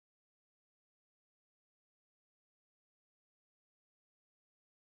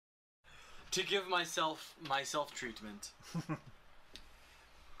to give myself my self-treatment.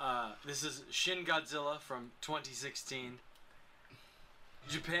 This is Shin Godzilla from 2016.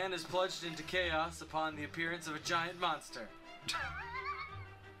 Japan is plunged into chaos upon the appearance of a giant monster.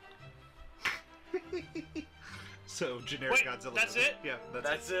 So, generic Wait, Godzilla. that's it? Yeah,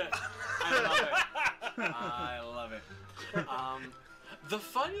 That's it. I love it. The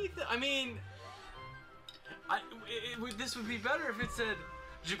funny thing, I mean, this would be better if it said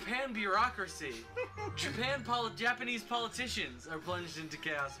Japan bureaucracy. Japanese politicians are plunged into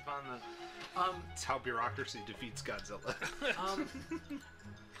chaos upon the. It's how bureaucracy defeats Godzilla.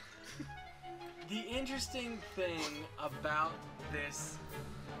 The interesting thing about this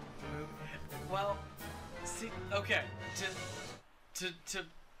movie, well, see, okay, to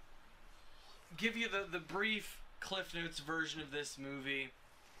give you the brief Cliff Notes version of this movie,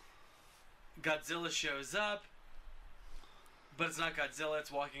 Godzilla shows up, but it's not Godzilla,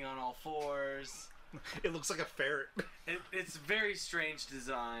 it's walking on all fours. It looks like a ferret. It's very strange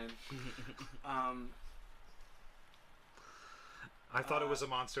design. I thought it was a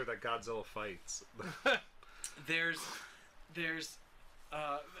monster that Godzilla fights. There's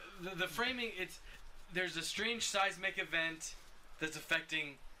the framing. There's a strange seismic event that's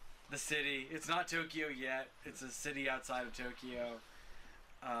affecting the city. It's not Tokyo yet. It's a city outside of Tokyo.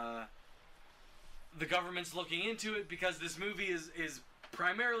 The government's looking into it because this movie is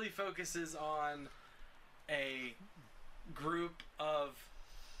primarily focuses on a group of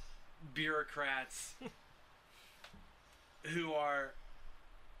bureaucrats who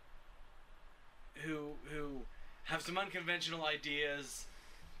have some unconventional ideas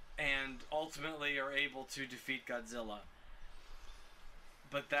and ultimately are able to defeat Godzilla.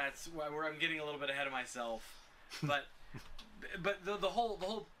 But that's where I'm getting a little bit ahead of myself. But the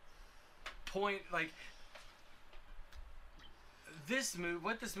whole point, like,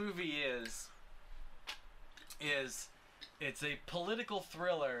 what this movie is it's a political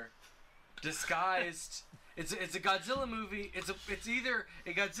thriller disguised. It's a Godzilla movie. It's either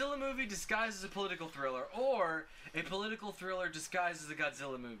a Godzilla movie disguised as a political thriller or a political thriller disguised as a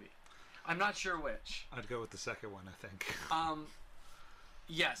Godzilla movie. I'm not sure which. I'd go with the second one, I think.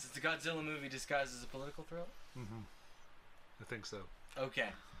 Yes, it's a Godzilla movie disguised as a political thriller. Mm-hmm. I think so. Okay.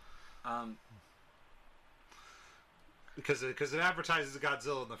 Because it advertises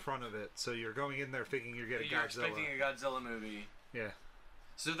Godzilla in the front of it, so you're going in there thinking you're getting You're Godzilla. expecting a Godzilla movie. Yeah.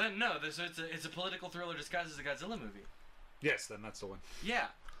 So then, no. So it's a political thriller disguised as a Godzilla movie. Yes, then that's the one. Yeah.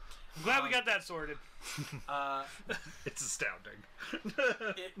 I'm glad we got that sorted. It's astounding.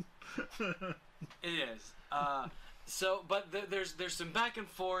 It is. But there's some back and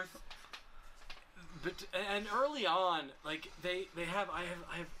forth. But and early on, like they have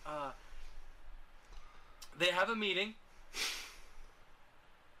a meeting.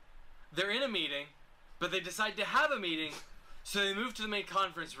 They're in a meeting, but they decide to have a meeting, so they move to the main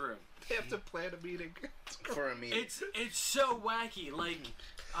conference room. They have to plan a meeting. For a meeting. It's so wacky. Like,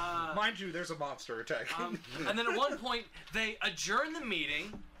 mind you, there's a monster attacking. and then at one point they adjourn the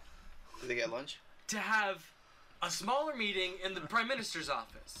meeting. Did they get lunch? To have a smaller meeting in the Prime Minister's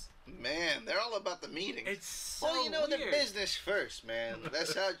office. Man, they're all about the meeting. It's so well, you know, weird. their business first, man.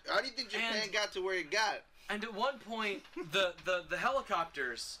 That's how do you think Japan got to where it got? And at one point, the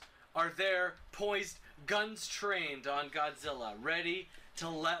helicopters are there, poised, guns trained on Godzilla, ready to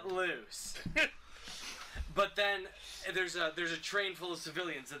let loose. But then there's a train full of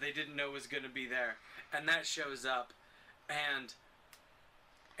civilians that they didn't know was going to be there, and that shows up, and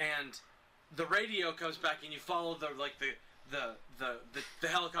the radio comes back, and you follow the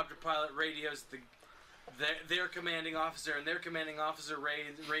helicopter pilot radios their commanding officer, and their commanding officer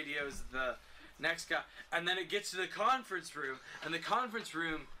radios the next guy, and then it gets to the conference room, and the conference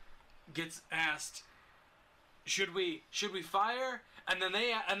room gets asked, should we fire? And then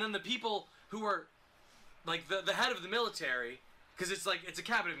the people who are like the head of the military, because it's a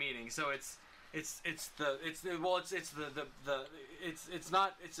cabinet meeting, so it's a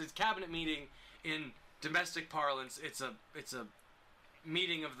cabinet meeting in domestic parlance. It's a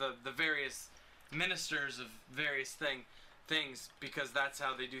meeting of the various ministers of various things, because that's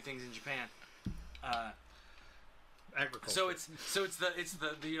how they do things in Japan. Agriculture. So it's the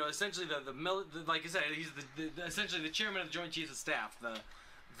essentially the like I said, he's essentially the chairman of the Joint Chiefs of Staff,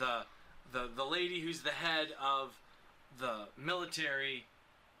 the lady who's the head of the military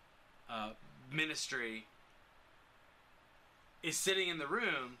ministry is sitting in the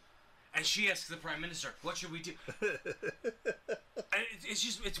room, and she asks the Prime Minister, "What should we do?" And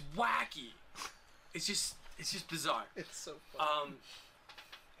it's wacky. It's just bizarre. It's so fun.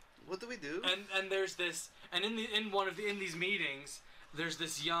 What do we do? And there's this, and in these meetings, there's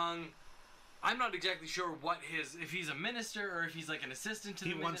this young I'm not exactly sure if he's a minister or if he's like an assistant to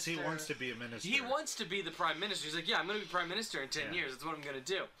the minister. He wants to be a minister. He wants to be the prime minister. He's like, yeah, I'm going to be prime minister in 10 years. That's what I'm going to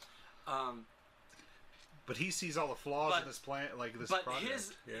do. But he sees all the flaws in this plan, like this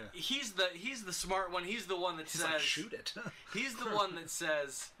project. He's the smart one. He's the one that says, like, shoot it. He's the one that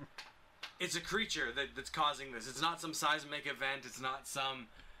says it's a creature that's causing this. It's not some seismic event. It's not some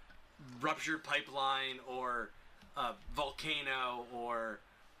ruptured pipeline or a volcano or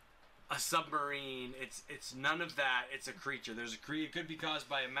a submarine. It's none of that. It's a creature. It could be caused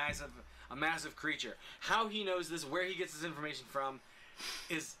by a massive creature. How he knows this, where he gets his information from,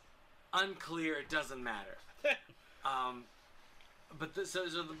 is unclear. It doesn't matter. But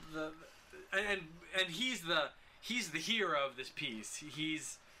he's the hero of this piece.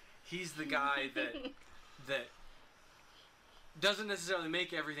 He's the guy that doesn't necessarily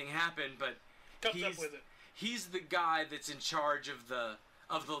make everything happen, but Comes up with it. He's the guy that's in charge of the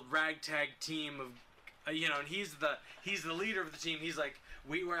ragtag team of, and he's the leader of the team. He's like,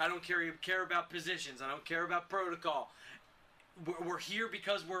 I don't care about positions. I don't care about protocol. We're here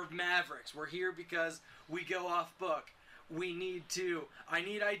because we're Mavericks. We're here because we go off book. I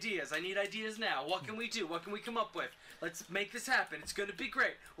need ideas. I need ideas now. What can we do? What can we come up with? Let's make this happen. It's going to be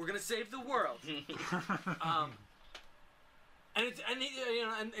great. We're going to save the world. And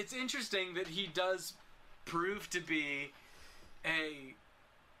it's interesting that he does prove to be a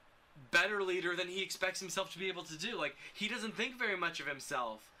better leader than he expects himself to be able to do. Like, he doesn't think very much of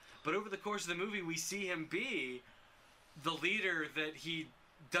himself, but over the course of the movie we see him be the leader that he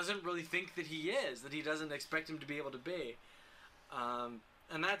doesn't really think that he is, that he doesn't expect him to be able to be.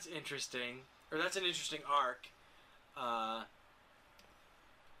 And that's interesting, or that's an interesting arc.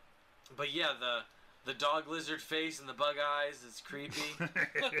 But yeah, the dog lizard face and the bug eyes is creepy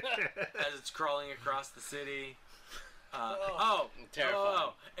as it's crawling across the city. Terrifying.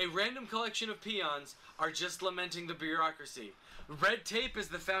 A random collection of peons are just lamenting the bureaucracy. Red tape is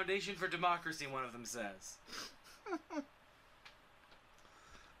the foundation for democracy, one of them says.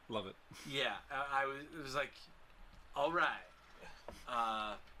 Love it. Yeah, it was like, all right.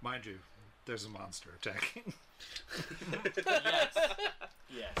 Mind you, there's a monster attacking.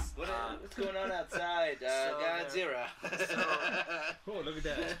 Yes. What's going on outside? Godzilla. Oh, look at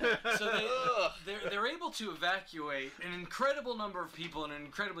that. So they're able to evacuate an incredible number of people in an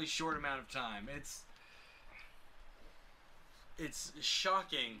incredibly short amount of time. It's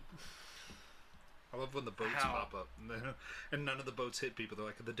shocking. I love when the boats pop up and none of the boats hit people. They're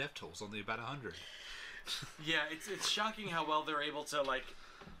like, the death toll's only about 100. Yeah, it's shocking how well they're able to like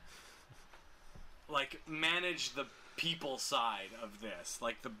manage the people side of this.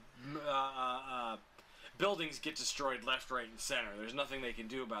 Like the buildings get destroyed left, right, and center. There's nothing they can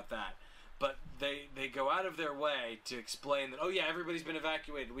do about that. But they go out of their way to explain that, oh yeah, everybody's been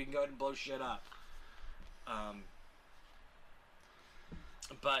evacuated. We can go ahead and blow shit up.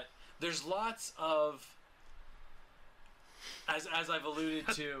 But there's lots of, as I've alluded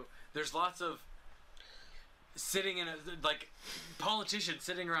to, there's lots of sitting in politicians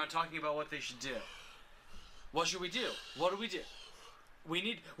sitting around talking about what they should do. What should we do? What do we do?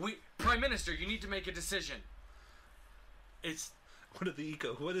 Prime Minister, you need to make a decision. What do the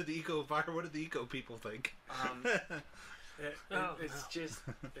eco people think?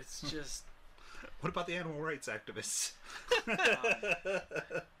 It's just. What about the animal rights activists?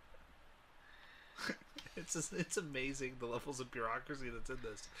 It's amazing the levels of bureaucracy that's in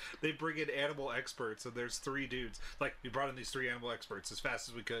this. They bring in animal experts, and there's 3 dudes. Like, we brought in these 3 animal experts as fast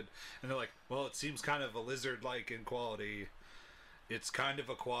as we could, and they're like, well, it seems kind of a lizard-like in quality. It's kind of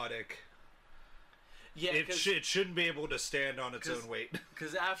aquatic. Yeah, it shouldn't be able to stand on its own weight.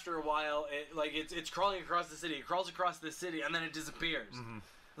 Because after a while, it's crawling across the city. It crawls across the city, and then it disappears. Mm-hmm. And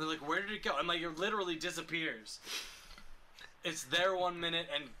they're like, where did it go? I'm like, it literally disappears. It's there 1 minute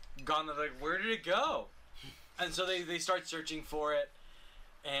and gone. They're like, where did it go? And so they start searching for it,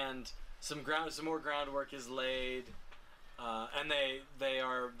 and some more groundwork is laid, and they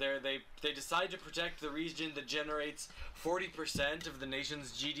decide to protect the region that generates 40% of the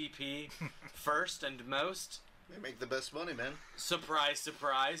nation's GDP first and most. They make the best money, man. Surprise,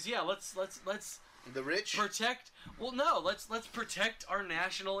 surprise. Yeah, let's the rich protect. Well, no, let's protect our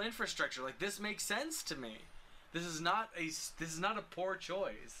national infrastructure. Like, this makes sense to me. This is not a poor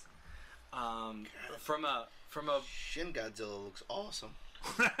choice. From a Shin Godzilla looks awesome.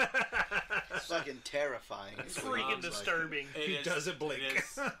 It's fucking terrifying. It's freaking disturbing. He doesn't blink.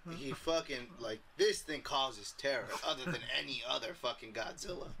 He fucking, this thing causes terror other than any other fucking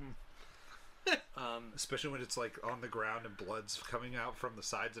Godzilla. Especially when it's on the ground and blood's coming out from the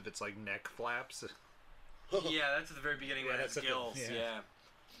sides of its neck flaps. Yeah, that's at the very beginning when it has gills. Yeah.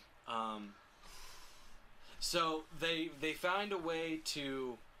 So they find a way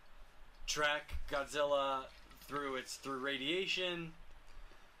to track Godzilla through radiation,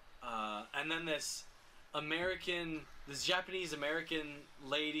 and then this Japanese American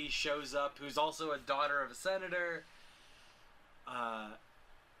lady shows up, who's also a daughter of a senator.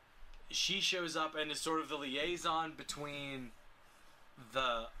 She shows up and is sort of the liaison between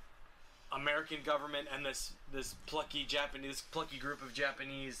the American government and this plucky group of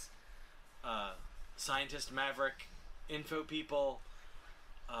Japanese scientist info people.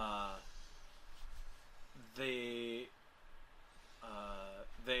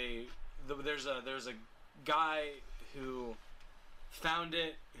 There's a guy who found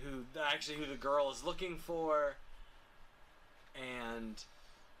it, who the girl is looking for, and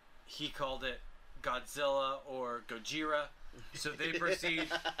he called it Godzilla or Gojira. So they proceed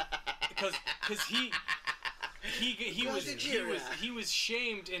because he was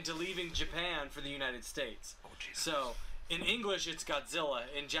shamed into leaving Japan for the United States. So in English it's Godzilla,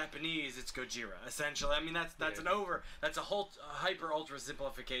 in Japanese it's Gojira. Essentially, I mean that's a whole hyper ultra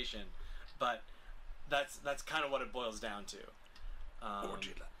simplification, but that's kind of what it boils down to.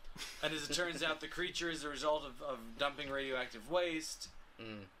 And as it turns out, the creature is a result of dumping radioactive waste.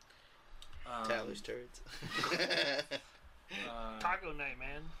 Tyler's turds. Taco night,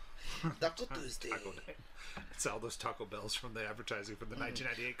 man. Taco Tuesday. Taco Day. It's all those Taco Bells from the advertising from the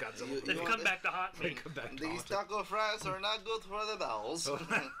 1998 Godzilla. They've come back to haunt me. These taco fries are not good for the bells.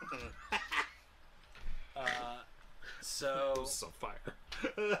 So fire.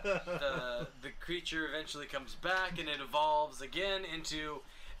 the creature eventually comes back, and it evolves again into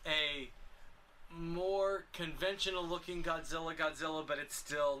a more conventional looking Godzilla, but it's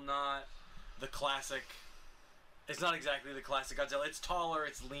still not the classic. It's not exactly the classic Godzilla. It's taller,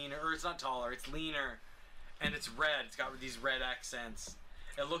 it's leaner, or it's not taller, it's leaner, and it's red. It's got these red accents.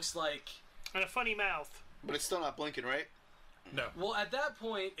 It looks like... And a funny mouth. But it's still not blinking, right? No. Well, at that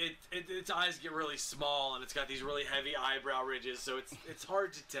point, its eyes get really small, and it's got these really heavy eyebrow ridges, so it's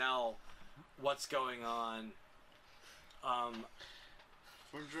hard to tell what's going on.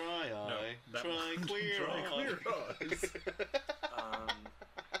 For dry eye, try clear eyes.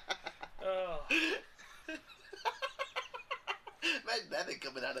 Imagine that thing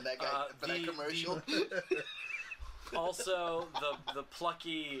coming out of that guy for that commercial. Also, the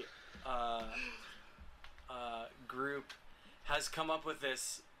plucky group has come up with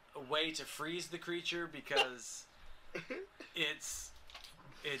this way to freeze the creature because it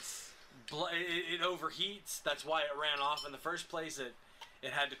overheats. That's why it ran off in the first place. It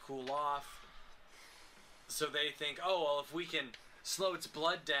had to cool off. So they think, oh well, if we can slow its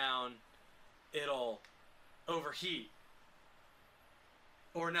blood down, it'll overheat.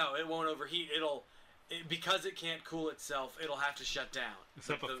 Or no, it won't overheat. Because it can't cool itself, it'll have to shut down. Is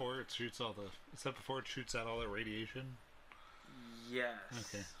that before it shoots out all the radiation? Yes.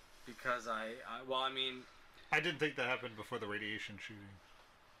 Okay. Because I didn't think that happened before the radiation shooting.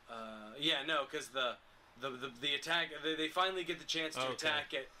 Yeah, no, because the attack, they finally get the chance to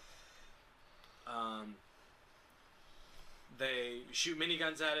attack it. They shoot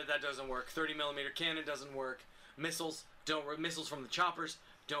miniguns at it. That doesn't work. 30mm cannon doesn't work. Missiles from the choppers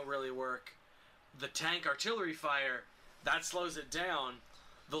don't really work. The tank artillery fire, that slows it down.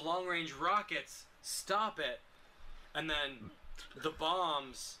 The long-range rockets stop it, and then the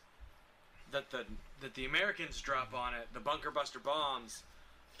bombs that the Americans drop on it, the bunker buster bombs,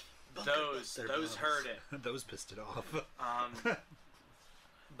 those hurt it. Those pissed it off.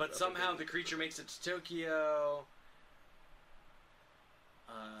 But somehow the creature makes it to Tokyo.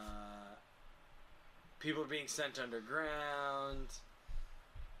 People are being sent underground.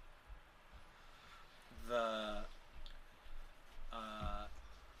 The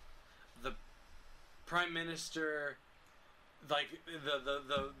Prime Minister, like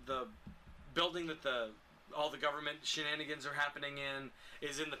the building that all the government shenanigans are happening in,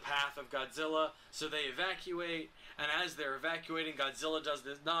 is in the path of Godzilla, so they evacuate. And as they're evacuating, Godzilla does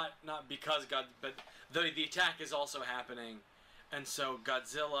this not because but the attack is also happening, and so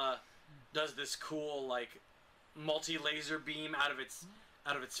Godzilla does this cool like multi-laser beam out of its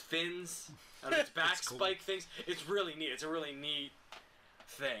fins, out of its back spike things. It's really neat. It's a really neat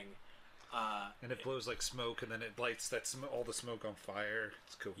thing. And it blows like smoke, and then it lights all the smoke on fire.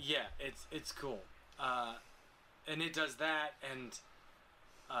 It's cool. Yeah, it's cool. And it does that and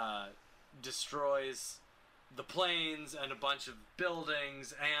destroys the planes and a bunch of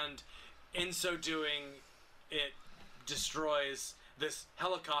buildings, and in so doing, it destroys this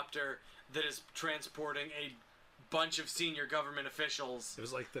helicopter that is transporting a bunch of senior government officials. It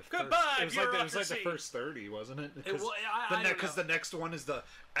was like the Goodbye, first, it was like the bureaucracy. first 30, wasn't it? I don't know. Because the next one is the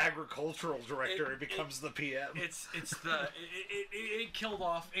agricultural director. It becomes the PM. It killed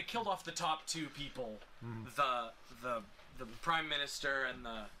off the top two people, the prime minister and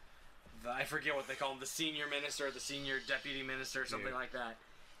the I forget what they call him, the senior minister, or the senior deputy minister, or something like that.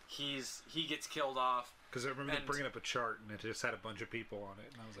 He gets killed off. Because I remember bringing up a chart and it just had a bunch of people on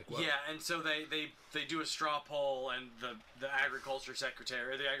it, and I was like, "What?" Yeah, and so they do a straw poll, and the agriculture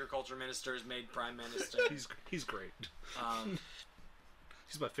secretary, or the agriculture minister, is made prime minister. He's great.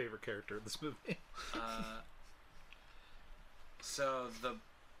 He's my favorite character in this movie. So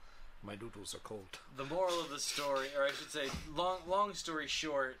my noodles are cold. the moral of the story, or I should say, long story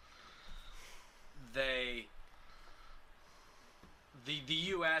short, the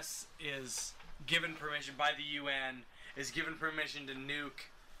U.S. is given permission by the UN, is given permission to nuke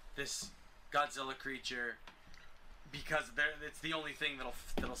this Godzilla creature because it's the only thing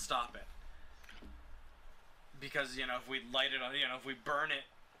that'll stop it. Because if we light it on, if we burn it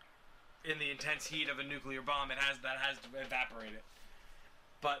in the intense heat of a nuclear bomb, that has to evaporate it.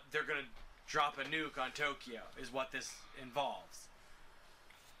 But they're gonna drop a nuke on Tokyo, is what this involves.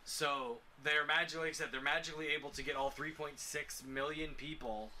 So they're magically able to get all 3.6 million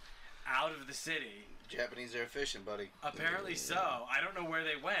people out of the city. Japanese are efficient, buddy. Apparently so. I don't know where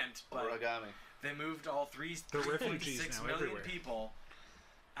they went, but Origami. they moved all They're refugees 3.6 now million everywhere. people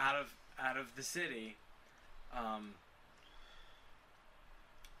out of the city.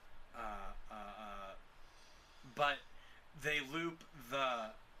 But they loop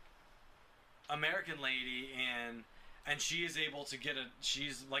the American lady in, and she is able to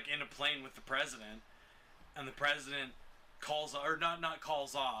she's like in a plane with the president, and the president calls, or not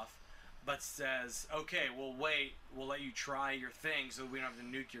calls off, but says, "Okay, we'll wait. We'll let you try your thing, so we don't have to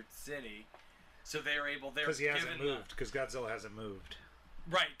nuke your city." So they're Because he hasn't moved. Because Godzilla hasn't moved.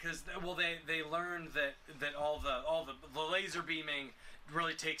 Right, because they learned that all the laser beaming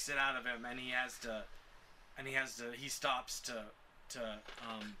really takes it out of him, and he stops to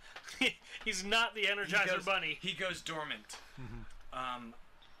He's not the Energizer Bunny. He goes dormant. Mm-hmm.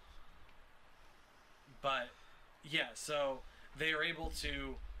 But yeah, so they are able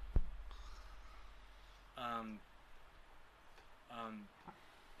to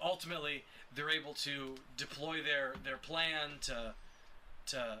ultimately they're able to deploy their plan to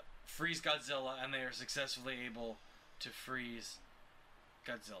freeze Godzilla, and they are successfully able to freeze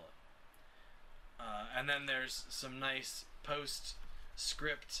Godzilla. And then there's some nice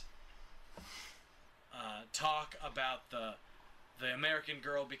post-script talk about the American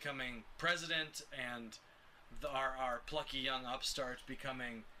girl becoming president, and our plucky young upstart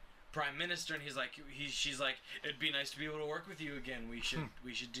becoming prime minister. And she's like, "It'd be nice to be able to work with you again. We should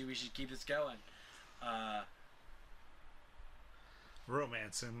keep this going."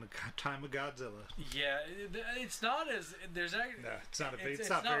 Romance in the time of Godzilla. Yeah, it's not as there's actually. No, it's not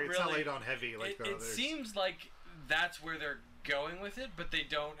laid on heavy like the It others. seems like that's where they're going with it, but they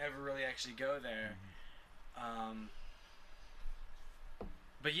don't ever really actually go there.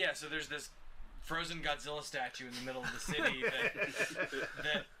 But yeah, so there's this frozen Godzilla statue in the middle of the city that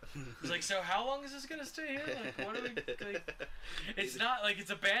is like, so how long is this gonna stay here? Like, what are we? Like, it's not like it's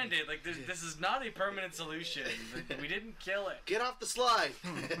a band-aid. Like, this is not a permanent solution. Like, we didn't kill it. Get off the slide.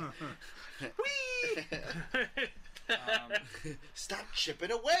 Whee! Stop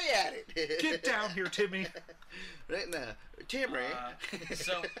chipping away at it. Get down here, Timmy. Right now, Timmy.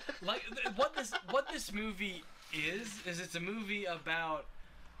 So, like, what this movie is it's a movie about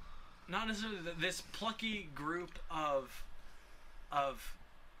not necessarily this plucky group of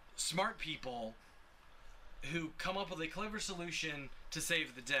smart people who come up with a clever solution to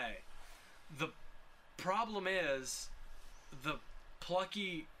save the day. The problem is the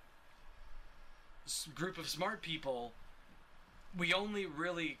plucky group of smart people, we only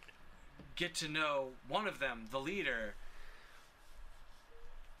really get to know one of them, the leader.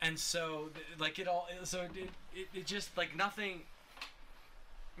 And so, like, it just, like, nothing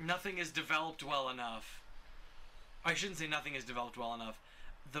is developed well enough. I shouldn't say nothing is developed well enough.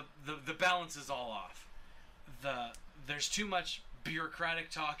 The balance is all off. There's too much bureaucratic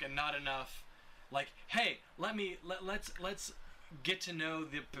talk and not enough, like, hey, let's get to know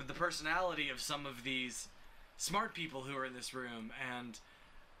the personality of some of these smart people who are in this room and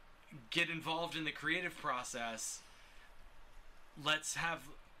get involved in the creative process. Let's have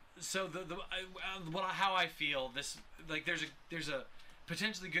how I feel this, like, there's a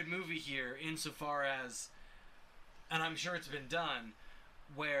potentially good movie here insofar as, and I'm sure it's been done,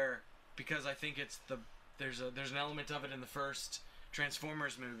 where, because I think there's an element of it in the first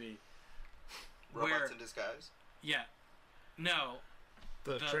Transformers movie, Robots in disguise. Yeah. No.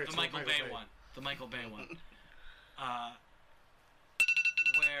 The Michael Bay one. The Michael Bay one.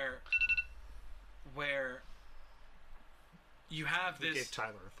 Where you have We gave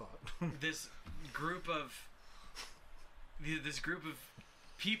Tyler a thought. this group of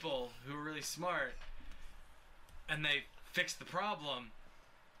people who are really smart, and they fix the problem.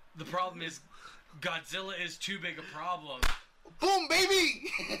 The problem is Godzilla is too big a problem. Boom, baby!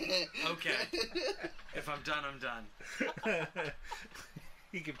 Okay. If I'm done, I'm done.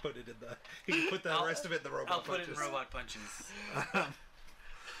 He can put it in the. He can put the rest of it in the robot punches. I'll put it in robot punches.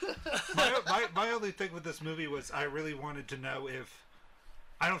 My only thing with this movie was I really wanted to know if.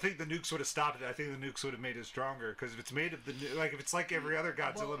 I don't think the nukes would have stopped it. I think the nukes would have made it stronger, because if it's made of the if it's like every other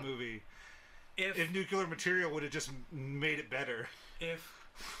Godzilla movie, if nuclear material would have just made it better.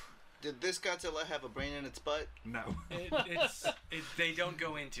 Did this Godzilla have a brain in its butt? No. They don't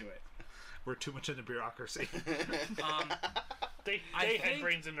go into it. We're too much into bureaucracy. They had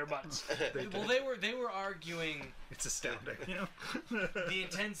brains in their butts. They were arguing. It's astounding. The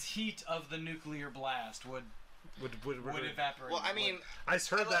intense heat of the nuclear blast would evaporate. Well, I mean, I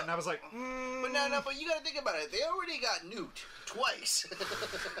heard that and I was like, but you gotta think about it. They already got nuked twice.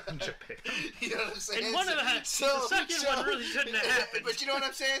 Japan. You know what I'm saying? And the second one really shouldn't have happened. But you know what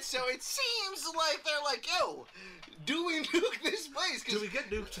I'm saying? So it seems like they're like, yo, do we nuke this place? Do we get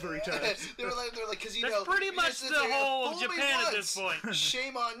nuked 3 times? they're like, because you That's know, pretty much the whole of Japan at this point.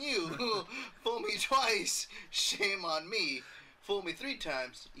 Shame on you. Fool me twice. Shame on me. Fool me 3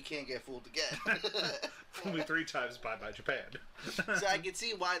 times, you can't get fooled again. Fool me 3 times, bye-bye Japan. So I can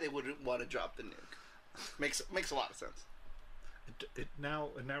see why they wouldn't want to drop the nuke. Makes a lot of sense. Now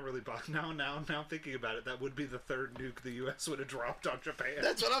thinking about it, that would be the 3rd nuke the U.S. would have dropped on Japan.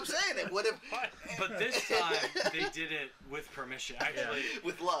 That's what I'm saying. It would have. But this time they did it with permission. Actually,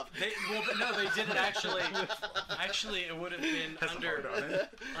 with love. They did it actually. Actually, it would have been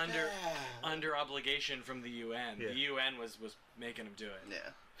under obligation from the UN. Yeah. The UN was making them do it.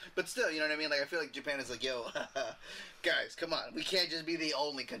 Yeah. But still, you know what I mean? Like, I feel like Japan is like, yo, guys, come on. We can't just be the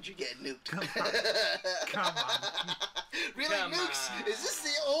only country getting nuked. Come on. Really, Come nukes? on. Is this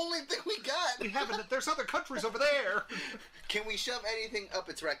the only thing we got? We haven't. There's other countries over there. Can we shove anything up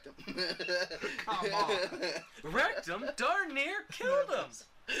its rectum? Come on. Rectum darn near killed them.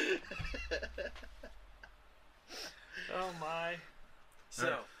 Oh my.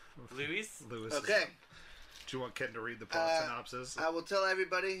 So, Luis. Okay. Do you want Ken to read the plot synopsis? I will tell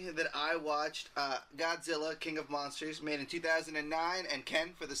everybody that I watched Godzilla King of Monsters, made in 2009, and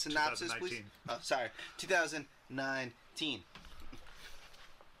Ken, for the synopsis, 2019. please. Oh, sorry. 2019.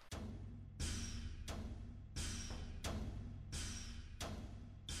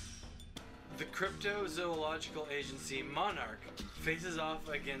 The cryptozoological agency Monarch faces off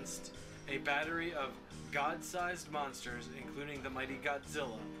against a battery of god-sized monsters, including the mighty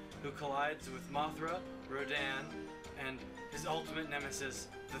Godzilla, who collides with Mothra, Rodan, and his ultimate nemesis,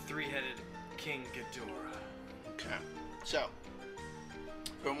 the 3-headed King Ghidorah. Okay. So,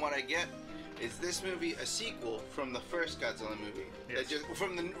 from what I get, is this movie a sequel from the first Godzilla movie? Yes.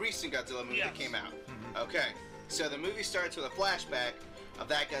 From the recent Godzilla movie that Yes. came out? Okay. So the movie starts with a flashback of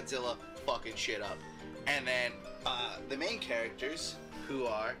that Godzilla fucking shit up. And then the main characters, who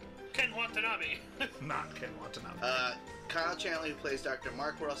are Ken Watanabe. Not Ken Watanabe. Kyle Chandler, who plays Dr.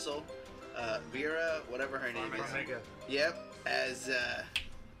 Mark Russell, Vera, whatever her name is. Omega. Yep, as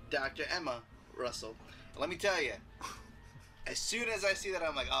Dr. Emma Russell. Let me tell you, as soon as I see that,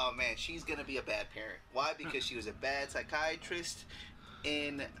 I'm like, oh man, she's gonna be a bad parent. Why? Because she was a bad psychiatrist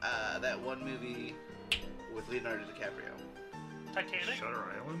in that one movie with Leonardo DiCaprio. Titanic. Shutter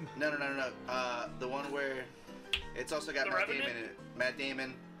Island. No. The one where it's also got The Matt Revenant? Damon in it. Matt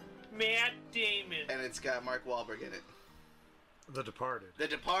Damon, Matt Damon. and it's got Mark Wahlberg in it. The Departed. The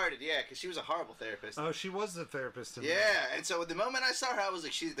Departed, yeah, because she was a horrible therapist. Oh, she was the therapist in Yeah, that. and so the moment I saw her, I was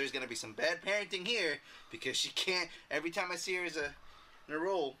like, there's going to be some bad parenting here, because she can't, every time I see her in a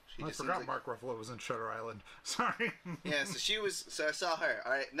role, she I just forgot seems like, Mark Ruffalo was in Shutter Island. Sorry. yeah, so I saw her,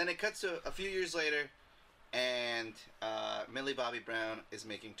 alright, and then it cuts to a few years later, and Millie Bobby Brown is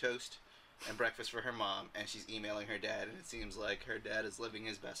making toast and breakfast for her mom, and she's emailing her dad, and it seems like her dad is living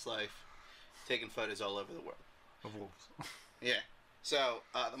his best life, taking photos all over the world. Of wolves. Yeah. So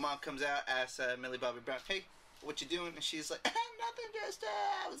the mom comes out, asks Millie Bobby Brown, "Hey, what you doing?" And she's like, "Nothing. Just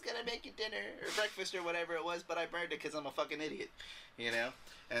I was gonna make you dinner or breakfast or whatever it was, but I burned it because I'm a fucking idiot, you know."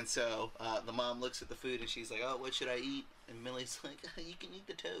 And so the mom looks at the food and she's like, "Oh, what should I eat?" And Millie's like, "You can eat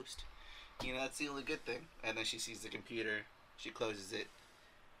the toast. You know, that's the only good thing." And then she sees the computer, she closes it,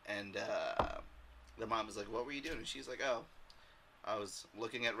 and the mom is like, "What were you doing?" And she's like, "Oh, I was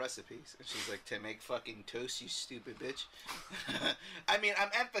looking at recipes, and she's like, to make fucking toast, you stupid bitch. I mean, I'm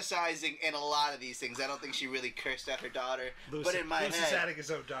emphasizing in a lot of these things. I don't think she really cursed at her daughter, but in my Lucy's head, adding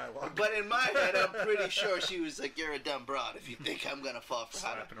his own dialogue. but in my head, I'm pretty sure she was like, "You're a dumb broad if you think I'm gonna fall for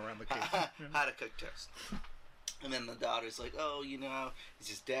Slapping around the cake. how to cook toast." And then the daughter's like, "Oh, you know, he's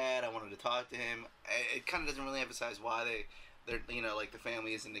his dad. I wanted to talk to him." It kind of doesn't really emphasize why they're you know, like the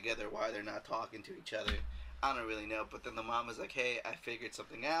family isn't together, why they're not talking to each other. I don't really know. But then the mom is like, "Hey, I figured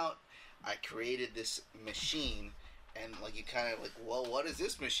something out. I created this machine." And like you kind of like, "Well, what does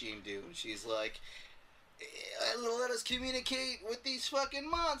this machine do?" And she's like, "Let us communicate with these fucking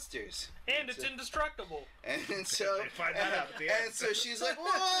monsters." And it's indestructible. And so They find that out at the end. and so she's like,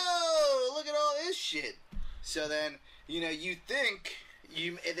 "Whoa, look at all this shit." So then, you know, you think they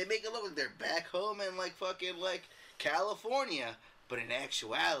make it look like they're back home in like fucking like California, but in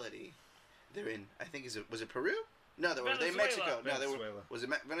actuality, they're in, I think, was it Peru? No, they were Mexico. No, they were. Venezuela. Was it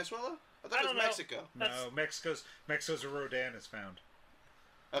Venezuela? I thought I it was don't know. Mexico. No, Mexico's where Rodan is found.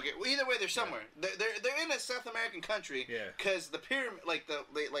 Okay, well, either way, they're somewhere. They're in a South American country. Yeah. Because the pyramid,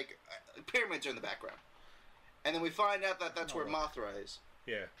 pyramids are in the background, and then we find out that that's where Mothra is.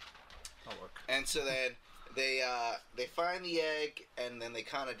 Yeah. I'll look. And so then they find the egg, and then they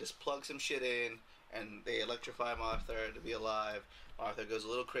kind of just plug some shit in, and they electrify Martha to be alive. Martha goes a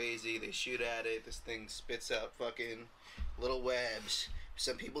little crazy. They shoot at it. This thing spits out fucking little webs.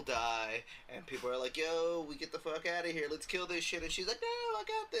 Some people die, and people are like, "Yo, we get the fuck out of here. Let's kill this shit." And she's like, "No, I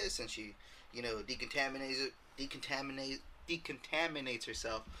got this." And she, you know, decontaminates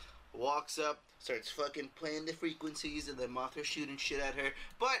herself. Walks up, starts fucking playing the frequencies, and then Mothra shooting shit at her.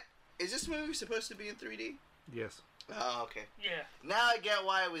 But is this movie supposed to be in 3D? Yes. Oh, okay. Yeah. Now I get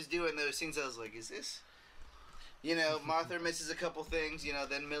why I was doing those things. I was like, is this? You know, Martha misses a couple things. You know,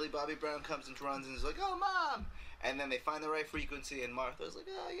 then Millie Bobby Brown comes and runs and is like, "Oh, Mom!" And then they find the right frequency, and Martha's like,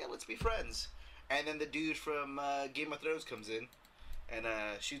 "Oh, yeah, let's be friends." And then the dude from Game of Thrones comes in and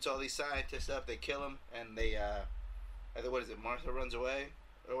shoots all these scientists up. They kill him, and they, what is it, Martha runs away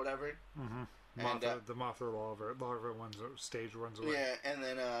or whatever? Mm-hmm. And, The Mothra larva stage runs away. Yeah,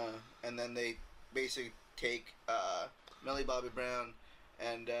 and then they basically take Millie Bobby Brown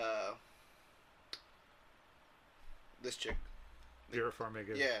and this chick. Vera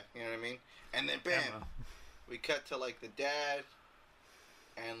Farmiga. Yeah, you know what I mean? And then bam, Emma. we cut to like the dad,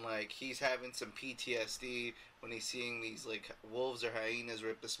 and like he's having some PTSD when he's seeing these like wolves or hyenas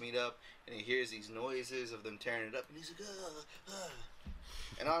rip this meat up, and he hears these noises of them tearing it up, and he's like, "Ugh, ugh."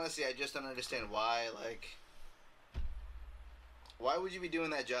 And honestly, I just don't understand why. Like, why would you be doing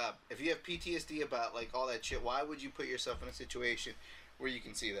that job if you have PTSD about like all that shit? Why would you put yourself in a situation where you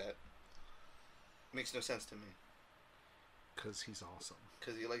can see that? Makes no sense to me. Because he's awesome.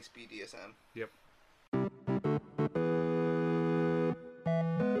 Because he likes BDSM. Yep.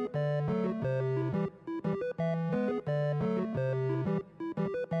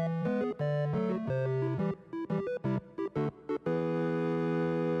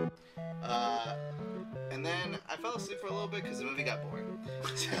 And then I fell asleep for a little bit because the movie got boring.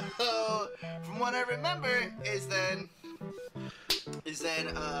 So, from what I remember, is then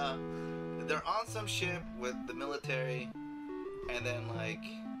they're on some ship with the military, and then like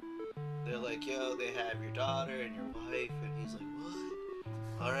they're like, "Yo, they have your daughter and your wife," and he's like,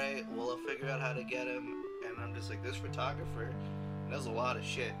 "What? All right, well, I'll figure out how to get him." And I'm just like, this photographer knows a lot of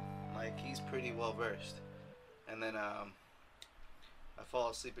shit. Like, he's pretty well versed. And then I fall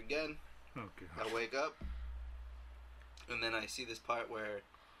asleep again. Oh, God. I wake up, and then I see this part where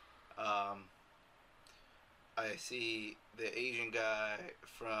I see the Asian guy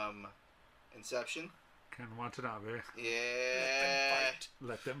from Inception. Ken Watanabe. Yeah.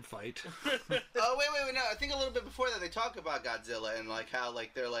 Let them fight. Oh, wait, no. I think a little bit before that they talk about Godzilla and like how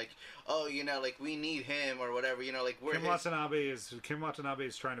like they're like, "Oh, you know, like we need him or whatever, you know, like we're Kim Watanabe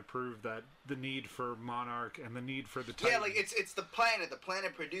is trying to prove that the need for Monarch and the need for the Titan. Yeah, like it's the planet. The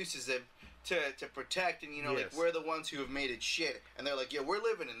planet produces him to protect, and you know, like Yes. we're the ones who have made it shit. And they're like, "Yeah, we're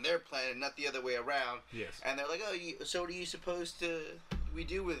living in their planet, not the other way around." Yes. And they're like, "Oh, so what are you supposed to we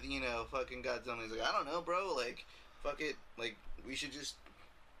do with, you know, fucking Godzilla?" And he's like, "I don't know, bro. Like, fuck it. Like, we should just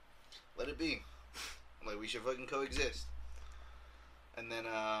let it be. Like, we should fucking coexist." And then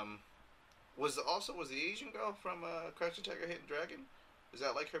was the Asian girl from Crouching Tiger, Hidden Dragon? Is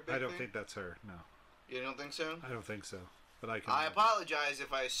that like her big I don't thing? think that's her. No, You don't think so? I don't think so. But I can. I apologize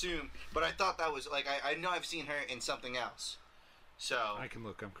if I assume, but I thought that was like I know I've seen her in something else. So I can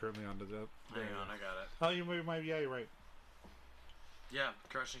look. I'm currently on the. Hang on, I got it. Oh, you might. Yeah, you're right. Yeah,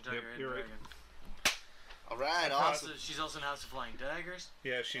 Crouching Tiger, Yep, Hidden you're right. Dragon. All right, Also, awesome. she's also in House of Flying Daggers.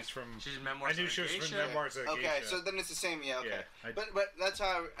 Yeah, she's from. She's in Memoirs. I knew she was from Memoirs of a Okay, Geisha. so then it's the same. Yeah, okay. Yeah, but that's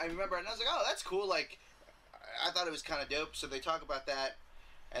how I remember it. And I was like, oh, that's cool. Like, I thought it was kind of dope. So they talk about that,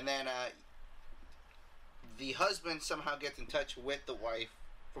 and then the husband somehow gets in touch with the wife,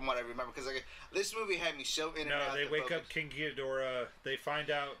 from what I remember. Because like, this movie had me so in and out. No, they the wake focus. up King Ghidorah. They find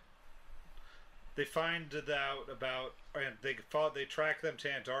out. They find out about, and they track them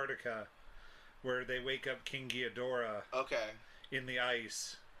to Antarctica, where they wake up King Ghidorah. Okay. In the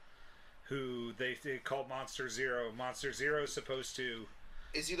ice, who they call Monster Zero. Monster Zero is supposed to.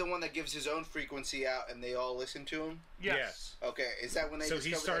 Is he the one that gives his own frequency out and they all listen to him? Yes. Okay. Is that when they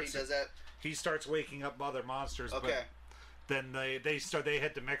discover that he does that? He starts waking up other monsters. Okay. But then they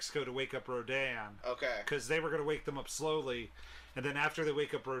head to Mexico to wake up Rodan. Okay. Because they were going to wake them up slowly, and then after they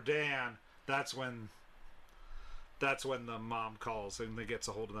wake up Rodan, that's when the mom calls and they gets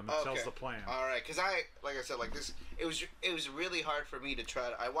a hold of them and tells the plan. All right, because like I said, like this, it was really hard for me to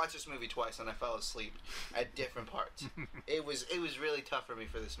try. I watched this movie twice and I fell asleep at different parts. it was really tough for me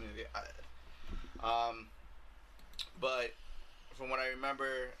for this movie. But from what I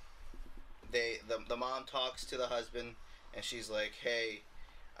remember, the mom talks to the husband and she's like, "Hey,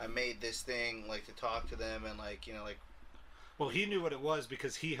 I made this thing like to talk to them and like like." Well, he knew what it was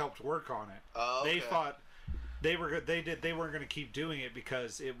because he helped work on it. Oh, okay. They thought. They weren't going to keep doing it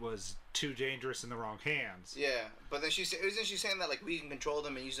because it was too dangerous in the wrong hands. Yeah, but then isn't she saying that like we can control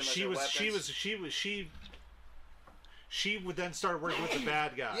them and use them as weapons? She would then start working with the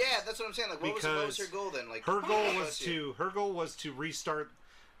bad guys. Yeah, that's what I'm saying. Like, what was her goal then? Like, her goal was to restart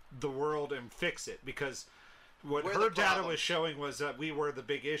the world and fix it because what her data was showing was that we were the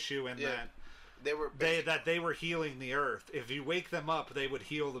big issue and that they were healing the earth. If you wake them up, they would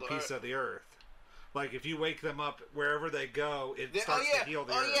heal the piece of the earth. Like, if you wake them up, wherever they go, it starts to heal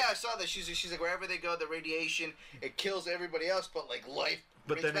the earth. Oh, yeah, I saw that. She's like, wherever they go, the radiation, it kills everybody else, but, like, life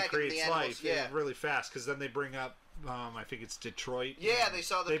but then it creates life really fast, because then they bring up, I think it's Detroit. Yeah, they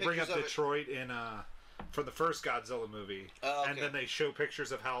saw the pictures They bring up Detroit for the first Godzilla movie. Oh, okay. And then they show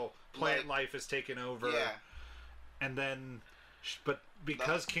pictures of how plant life has taken over. Yeah. And then, but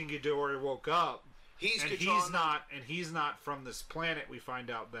because King Ghidorah woke up, he's not from this planet, we find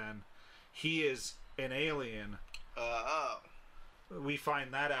out then. He is an alien. We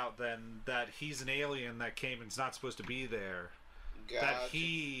find that out then, that he's an alien that came and's not supposed to be there. Gotcha. That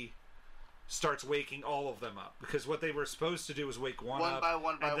he starts waking all of them up, because what they were supposed to do was wake one up, by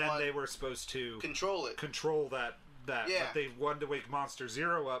one, and then they were supposed to control that. Yeah. But they wanted to wake Monster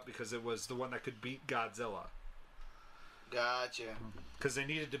Zero up because it was the one that could beat Godzilla. Gotcha. Because they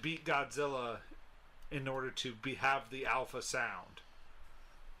needed to beat Godzilla in order to have the alpha sound.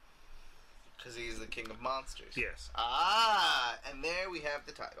 Because he's the king of monsters. Yes. And there we have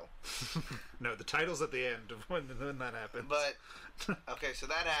the title. No, the title's at the end of when that happens. But okay, so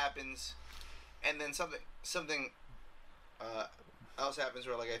that happens, and then something else happens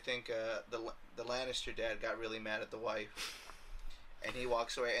where, like, I think the Lannister dad got really mad at the wife, and he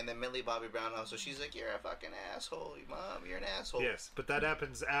walks away, and then Millie Bobby Brown also, she's like, "You're a fucking asshole, Mom. You're an asshole." Yes, but that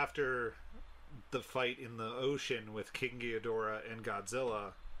happens after the fight in the ocean with King Ghidorah and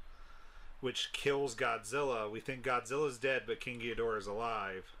Godzilla, which kills Godzilla. We think Godzilla's dead, but King Ghidorah is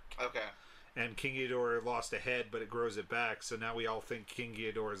alive. Okay. And King Ghidorah lost a head, but it grows it back, so now we all think King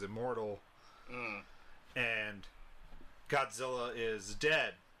Ghidorah is immortal. And Godzilla is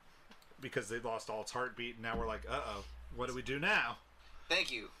dead because they lost all its heartbeat, and now we're like, uh-oh, what do we do now?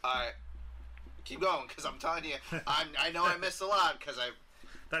 Thank you. All right. Keep going, because I'm telling you, I know I missed a lot, because I...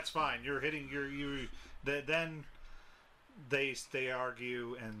 That's fine. You're hitting then... They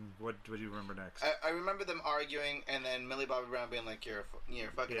argue, and what do you remember next? I remember them arguing, and then Millie Bobby Brown being like, "You're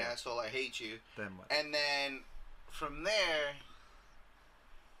a fucking asshole. I hate you." Then what? And then from there,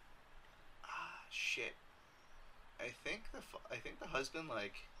 shit. I think the husband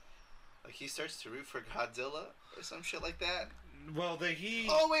like he starts to root for Godzilla or some shit like that. Well,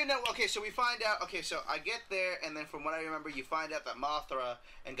 Oh wait, no. Okay, so we find out. Okay, so I get there, and then from what I remember, you find out that Mothra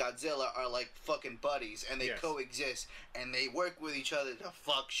and Godzilla are like fucking buddies, and they coexist, and they work with each other to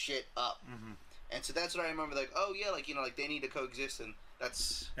fuck shit up. Mm-hmm. And so that's what I remember. Like, oh yeah, like like they need to coexist, and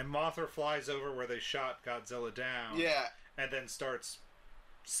that's. And Mothra flies over where they shot Godzilla down. Yeah. And then starts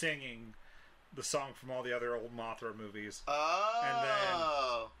singing the song from all the other old Mothra movies.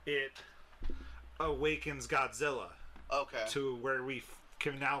 Oh. And then it awakens Godzilla. Okay. To where we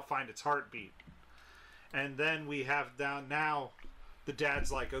can now find its heartbeat. And then we have now the dad's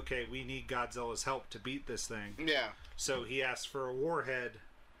like, okay, we need Godzilla's help to beat this thing. Yeah. So he asks for a warhead,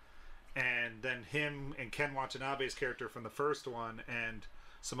 and then him and Ken Watanabe's character from the first one and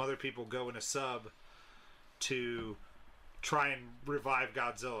some other people go in a sub to try and revive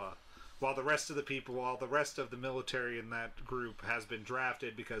Godzilla. While the rest of the military in that group has been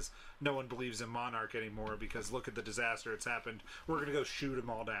drafted because no one believes in Monarch anymore because look at the disaster that's happened. We're going to go shoot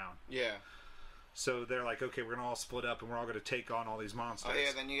them all down. Yeah. So they're like, okay, we're going to all split up and we're all going to take on all these monsters. Oh yeah,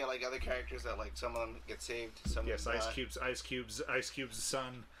 then you got like other characters that like some of them get saved, some yes, of them Ice Cube's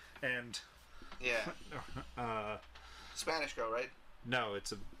son and yeah. Spanish girl, right? No,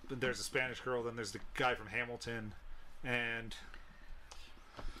 there's a Spanish girl, then there's the guy from Hamilton, and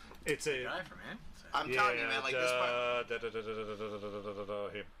it's a Guy from Hamilton. I'm telling you, man, like this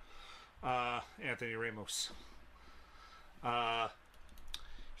part. Anthony Ramos.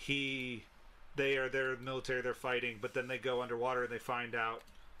 They're military, they're fighting, but then they go underwater and they find out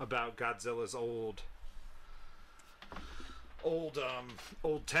about Godzilla's old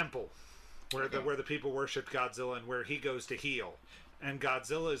temple where the people worshipped Godzilla and where he goes to heal. And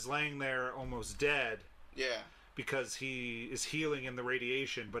Godzilla is laying there almost dead. Yeah. Because he is healing in the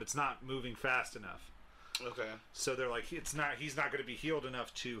radiation, but it's not moving fast enough. Okay. So they're like, he's not going to be healed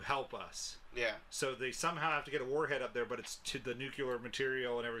enough to help us. Yeah. So they somehow have to get a warhead up there, but it's to the nuclear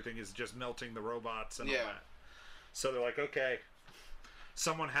material and everything is just melting the robots and all that. So they're like, okay,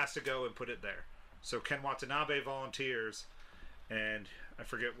 someone has to go and put it there. So Ken Watanabe volunteers, and I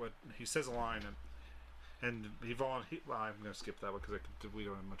forget what he says a line, and well, I'm going to skip that one because we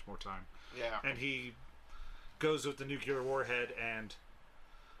don't have much more time. Yeah. And he goes with the nuclear warhead and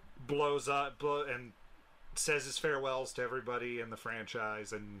blows up and says his farewells to everybody in the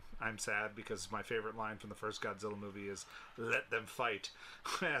franchise. And I'm sad because my favorite line from the first Godzilla movie is "Let them fight,"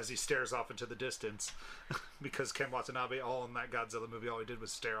 as he stares off into the distance. Because Ken Watanabe, all in that Godzilla movie, all he did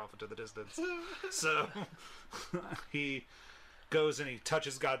was stare off into the distance. So he goes and he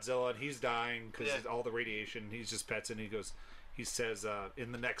touches Godzilla and he's dying because all the radiation. He just pets it and he says,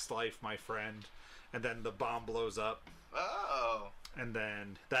 "In the next life, my friend." And then the bomb blows up. Oh. And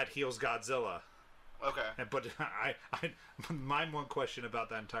then that heals Godzilla. Okay. But my one question about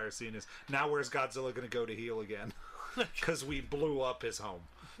that entire scene is, now where's Godzilla going to go to heal again? Because we blew up his home.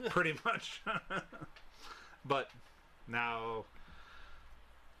 Pretty much. But now...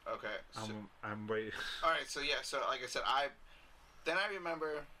 Okay. So, I'm waiting. Alright, so yeah, so like I said, I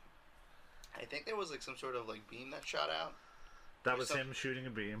remember, I think there was like some sort of like beam that shot out. That was him shooting a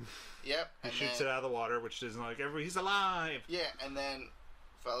beam. Yep. He shoots it out of the water, which isn't like, he's alive! Yeah, and then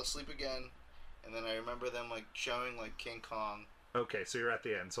fell asleep again. And then I remember them like showing like King Kong. Okay, so you're at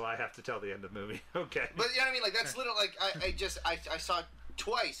the end, so I have to tell the end of the movie. Okay. But you know what I mean? Like that's literally like I saw it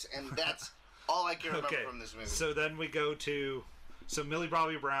twice, and that's all I can remember from this movie. So then we go to... So Millie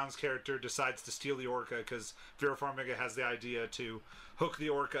Bobby Brown's character decides to steal the orca because Vera Farmiga has the idea to hook the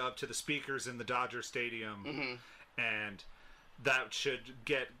orca up to the speakers in the Dodger Stadium, and that should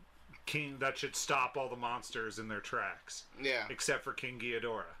stop all the monsters in their tracks. Yeah. Except for King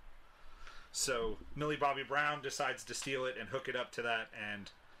Ghidorah. So Millie Bobby Brown decides to steal it and hook it up to that, and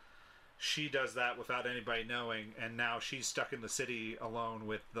she does that without anybody knowing, and now she's stuck in the city alone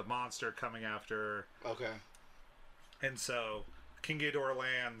with the monster coming after her. Okay. And so King Ghidorah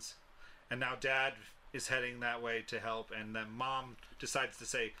lands, and now Dad is heading that way to help, and then Mom decides to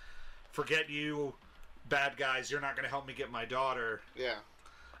say, "Forget you, bad guys, you're not going to help me get my daughter. Yeah.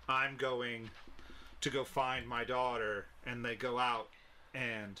 I'm going to go find my daughter." And they go out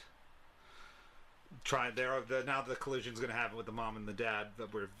and try. Now the collision's going to happen with the mom and the dad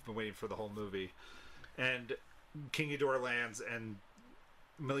that we've been waiting for the whole movie. And King Ghidorah lands, and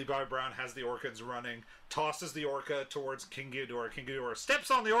Millie Bobby Brown has the orcas running, tosses the orca towards King Ghidorah. King Ghidorah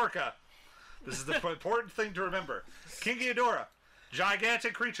steps on the orca. This is the important thing to remember. King Ghidorah,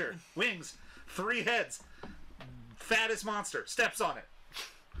 gigantic creature, wings, 3 heads, fattest monster, steps on it.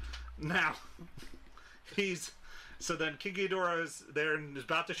 Now, so then King Ghidorah is there and is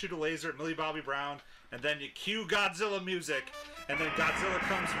about to shoot a laser at Millie Bobby Brown, and then you cue Godzilla music, and then Godzilla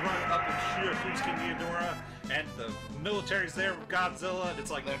comes running up and shoots King Ghidorah, and the military's there with Godzilla, and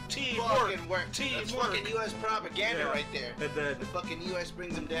it's like teamwork. That's fucking U.S. propaganda right there. And then the fucking U.S.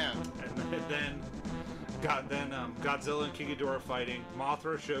 brings them down. And then Godzilla and King Ghidorah fighting.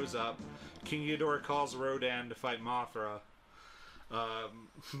 Mothra shows up. King Ghidorah calls Rodan to fight Mothra.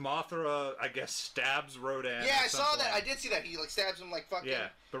 Mothra, I guess, stabs Rodan. Yeah, I saw that. I did see that. He like stabs him like fucking. Yeah,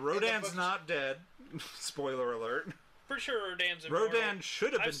 but Rodan's not dead. Spoiler alert. For sure, Rodan's immortal. Rodan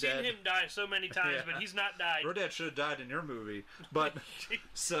should have been dead. I've seen him die so many times, but he's not died. Rodan should have died in your movie, but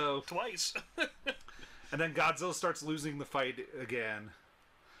so twice. And then Godzilla starts losing the fight again.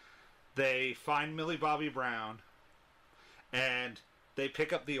 They find Millie Bobby Brown, and they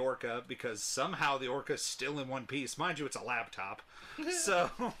pick up the orca because somehow the orca's still in one piece. Mind you, it's a laptop.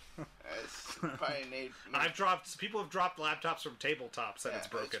 So Probably made. People have dropped laptops from tabletops and it's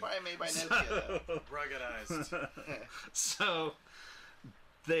broken. It's probably made by Nokia. Though. Ruggedized. So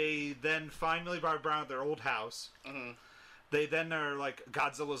they then find Millie Bobby Brown at their old house. Mm-hmm. They then are like,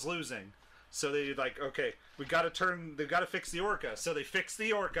 Godzilla's losing. So they like, okay, they've got to fix the Orca. So they fix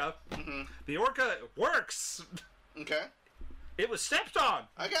the Orca. Mm-hmm. The Orca works. Okay. It was stepped on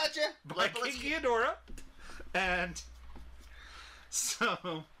I gotcha. by King Ghidorah. And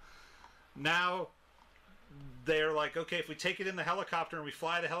so now they're like, okay, if we take it in the helicopter and we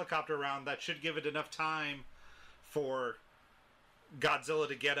fly the helicopter around, that should give it enough time for Godzilla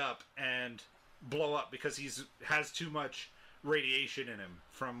to get up and blow up because has too much radiation in him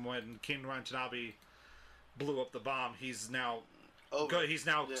from when King Watanabe blew up the bomb. He's now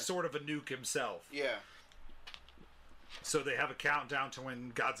sort of a nuke himself. Yeah. So they have a countdown to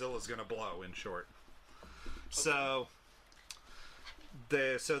when Godzilla's going to blow, in short. Okay.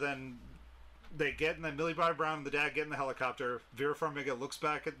 Then Millie Bobby Brown and the dad get in the helicopter. Vera Farmiga looks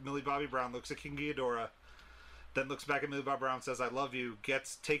back at Millie Bobby Brown, looks at King Ghidorah, then looks back at Millie Bobby Brown, says, "I love you."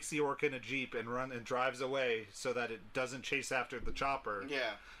 Takes the Orca in a jeep and drives away so that it doesn't chase after the chopper.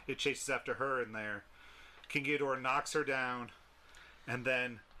 Yeah. It chases after her in there. King Ghidorah knocks her down, and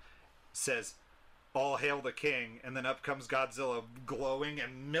then says, "All hail the king," and then up comes Godzilla, glowing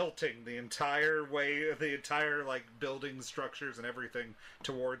and melting the entire like building structures and everything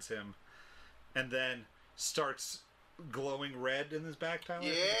towards him, and then starts glowing red in his back tower.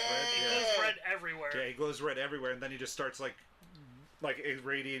 Yeah, He glows red everywhere. Yeah, he glows red everywhere, and then he just starts like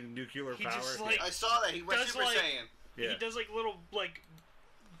irradiating nuclear He power. just, like, I saw that. He went does, Super like- Saiyan. Yeah. He does like little like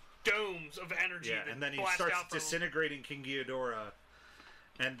domes of energy. Yeah, that and then he blast starts out from him. disintegrating King Ghidorah,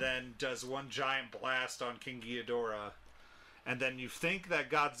 and then does one giant blast on King Ghidorah, and then you think that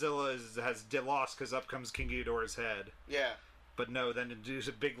Godzilla has lost because up comes King Ghidorah's head, Yeah. but no, then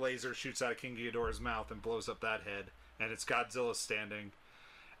a big laser shoots out of King Ghidorah's mouth and blows up that head, and it's Godzilla standing,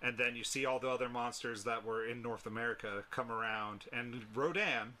 and then you see all the other monsters that were in North America come around, and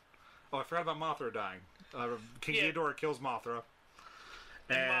Rodan. Oh, I forgot about Mothra dying. King Ghidorah kills Mothra.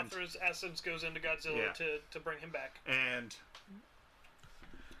 And Mothra's essence goes into Godzilla to bring him back. And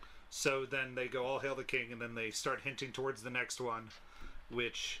so then they go, "All hail the king," and then they start hinting towards the next one,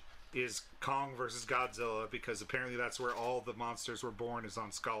 which is Kong versus Godzilla, because apparently that's where all the monsters were born, is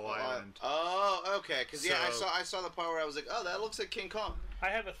on Skull Island. Oh, okay. Because I saw the part where I was like, oh, that looks like King Kong. I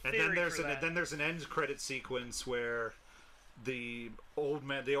have a theory And then for that. then there's an end credit sequence where the old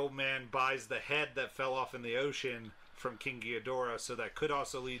man buys the head that fell off in the ocean from King Ghidorah, so that could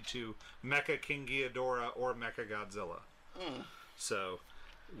also lead to Mecha King Ghidorah or MechaGodzilla. So,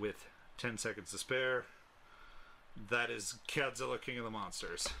 with 10 seconds to spare, that is Godzilla King of the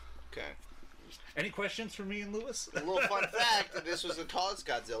Monsters. Okay. Any questions for me and Lewis? A little fun fact: this was the tallest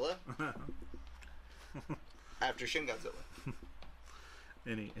Godzilla after Shin Godzilla.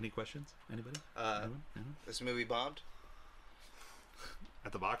 Any questions? Anybody? Anyone? This movie bombed.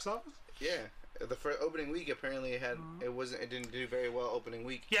 At the box office? Yeah. The first opening week apparently it didn't do very well opening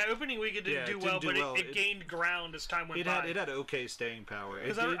week. Yeah, opening week it didn't do well, but it gained ground as time went by. It had okay staying power.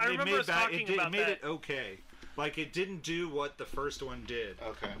 I remember us talking about it made that. it okay. Like, it didn't do what the first one did.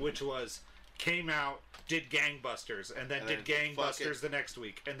 Okay. Which was, came out, did gangbusters, and then did gangbusters the next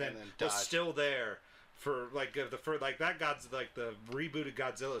week, and then was dodged. still there for like the rebooted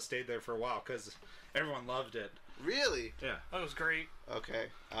Godzilla stayed there for a while because everyone loved it. Really? Yeah. That was great. Okay.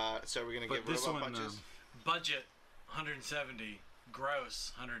 So we're gonna But give this robot one, punches. Budget 170,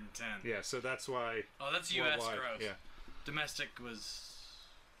 gross 110. Yeah, so that's why. Oh, that's U.S. worldwide, gross. Yeah. Domestic was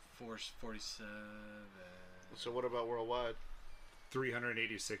 447. So what about worldwide?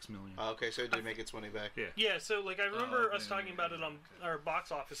 386 million. Okay, so it did make its money back. Yeah. Yeah, so like I remember us talking about it on our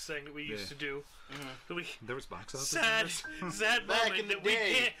box office thing that we used to do. That we There was box office. sad Back moment in the that we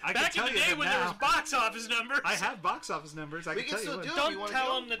day. can't. I can Back in tell the you day that when there was now. box office numbers. I have box office numbers. I We can can tell you still what. do it. You Don't wanna tell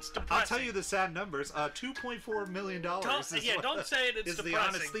go? them that's depressing. I'll tell you the sad numbers. $2.4 million. Don't say it. It's is depressing. the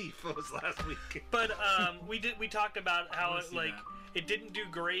honest thief was last week. But we talked about how wanna it see like that. it didn't do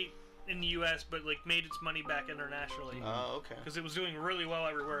great in the U.S. but like made its money back internationally Oh, okay. because it was doing really well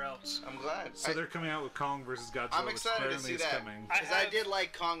everywhere else. I'm glad. So they're coming out with Kong versus Godzilla. I'm which excited to apparently see is that. coming. Because I did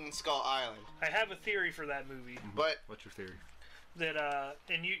like Kong and Skull Island. I have a theory for that movie But What's your theory? that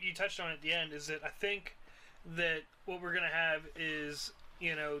and you touched on it at the end is that I think that what we're gonna have is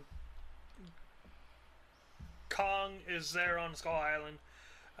Kong is there on Skull Island.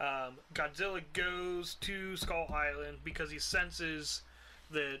 Godzilla goes to Skull Island because he senses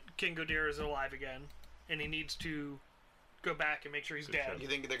that King Ghidorah is alive again, and he needs to go back and make sure he's Good dead. shot. you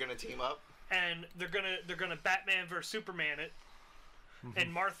think they're gonna team up? And they're gonna Batman versus Superman it,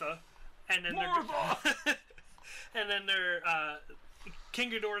 and Martha, and then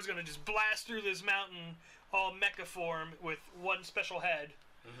King Ghidorah is gonna just blast through this mountain, all mecha form with one special head,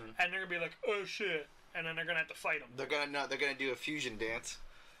 and they're gonna be like, "Oh shit!" and then they're gonna have to fight him. They're gonna do a fusion dance.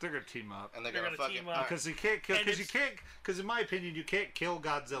 They're gonna team up. And they're gonna fucking team up. Because because in my opinion, you can't kill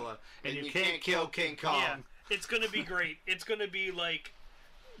Godzilla, and you can't kill King Kong. Yeah, it's gonna be great. It's gonna be like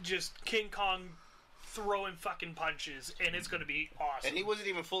just King Kong throwing fucking punches, and it's gonna be awesome. And he wasn't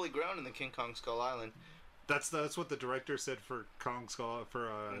even fully grown in the King Kong Skull Island. That's what the director said for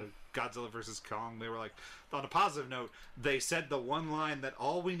Godzilla vs. Kong. They were like, on a positive note, they said the one line that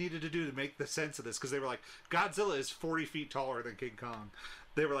all we needed to do to make the sense of this, because they were like, Godzilla is 40 feet taller than King Kong.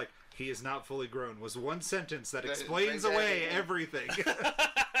 They were like, he is not fully grown, was one sentence that explains away everything.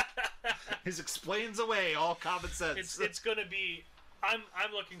 His explains away all common sense. It's gonna be. I'm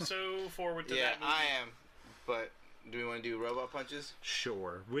looking so forward to that movie. Yeah, I am. But do we want to do robot punches?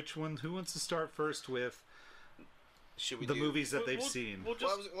 Sure. Which one? Who wants to start first with Should we the do movies that they've seen? We'll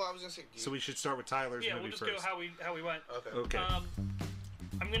just, I was gonna say. So we should start with Tyler's movie we'll just first. go how we went. Okay. Okay.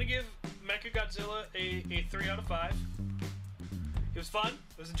 I'm gonna give MechaGodzilla a 3 out of 5. It was fun.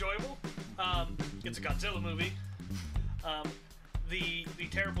 It was enjoyable. It's a Godzilla movie. The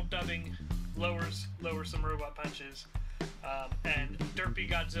terrible dubbing lowers some robot punches. And Derpy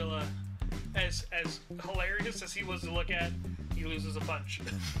Godzilla, as hilarious as he was to look at, he loses a punch.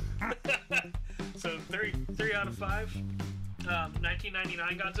 So 3 out of 5.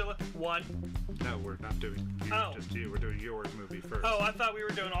 1999 Godzilla 1. No, we're not doing just you. We're doing yours movie first. Oh, I thought we were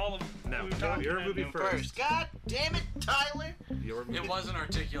doing all of them. No, we were talking your about movie them. first. God damn it, Tyler! Your movie. It wasn't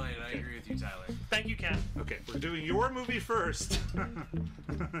articulated. I agree with you, Tyler. Thank you, Ken. Okay, we're doing your movie first.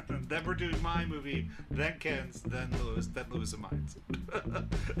 Then we're doing my movie, then Ken's, then Lewis and mine's.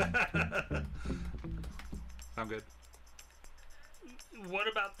 I'm good. What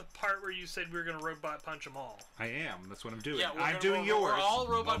about the part where you said we were going to robot punch them all? I am. That's what I'm doing. Yeah, I'm doing yours. We're all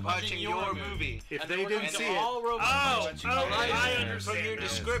robot Punching punching your movie. If And they then we're didn't going to see it, all robot Oh, punching oh, your I movie. understand. From your now.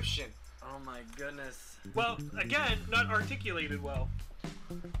 description. Oh my goodness. Well, again, not articulated well.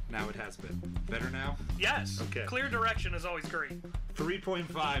 now it has been. Better now? Yes. Okay. Clear direction is always great.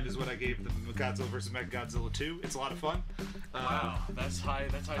 3.5 is what I gave them Godzilla vs. MechaGodzilla 2. It's a lot of fun. Wow, that's high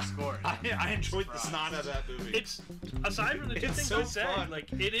score. I enjoyed the snot out of that movie. It's, aside from the two It's things so I said, fun. like,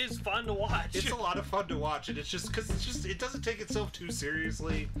 it is fun to watch. It's a lot of fun to watch, and it's just because it doesn't take itself too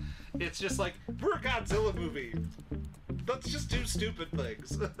seriously. It's just like, we're a Godzilla movie. Let's just do stupid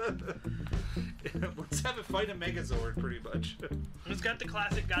things. Let's have it fight a Megazord, pretty much. It's got the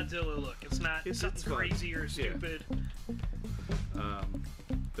classic Godzilla look. It's not It's something fun. crazy or stupid.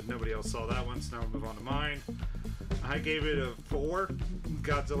 But nobody else saw that one, so now we'll move on to mine. I gave it a 4.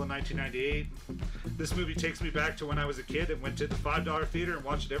 Godzilla 1998. This movie takes me back to when I was a kid and went to the $5 theater and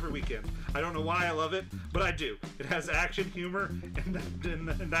watched it every weekend. I don't know why I love it, but I do. It has action, humor, and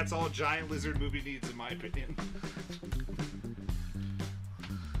that's all a giant lizard movie needs, in my opinion.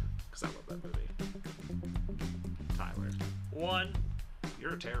 Because I love that movie. Tyler, 1,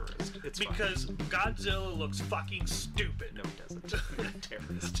 you're a terrorist. It's because Godzilla looks fucking stupid. fine. No, it doesn't. You're a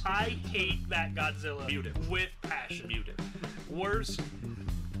terrorist. I hate that Godzilla Mute it. with passion. Mute it. Worst,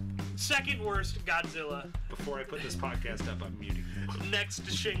 second worst Godzilla, Before I put this podcast up, I'm muting you. next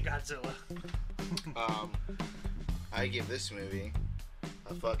to Shin Godzilla. I give this movie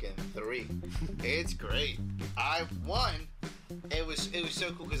a fucking 3. It's great. It was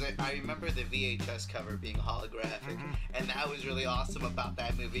so cool because I remember the VHS cover being holographic, and that was really awesome about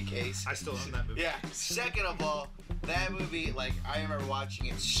that movie case. I still own that movie. Yeah. Second of all, that movie, like, I remember watching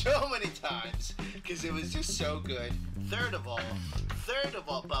it so many times because it was just so good. Third of all,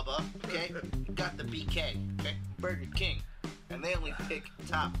 Bubba, okay, got the BK, okay, Burger King, and they only pick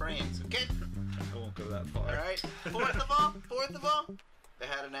top brands, okay. I won't go that far. All right. Fourth of all, they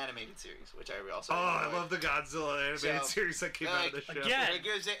had an animated series, which I also. Oh, I enjoyed. love the Godzilla animated So, series that came out of the show.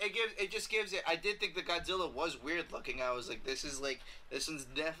 again- It just gives it. I did think the Godzilla was weird looking. I was like, this one's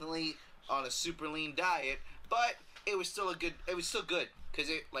definitely on a super lean diet, but it was still good because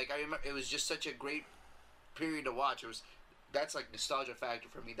I remember it was just such a great period to watch. That's like nostalgia factor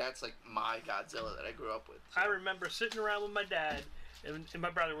for me. That's like my Godzilla that I grew up with. I remember sitting around with my dad and my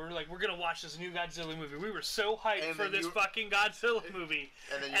brother. We were like, we're gonna watch this new Godzilla movie. We were so hyped And for then this fucking Godzilla movie.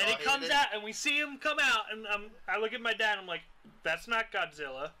 And then And it comes out, and we see him come out, and I look at my dad, and I'm like, that's not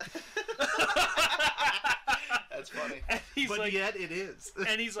Godzilla. That's funny. And he's but like, yet it is.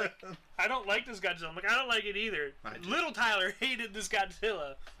 and he's like, I don't like this Godzilla. I'm like, I don't like it either. Little Tyler hated this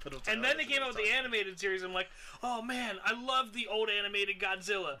Godzilla. And then they came out with the animated series. I'm like, oh man, I love the old animated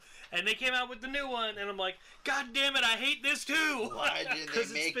Godzilla. And they came out with the new one, and I'm like, God damn it, I hate this too. Why did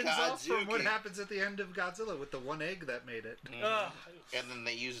Because they it make spins off from what Godzuki? happens at the end of Godzilla with the one egg that made it. And then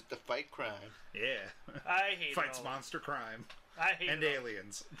they use it to fight crime. Yeah. I hate Fights it all. monster crime I hate and it all.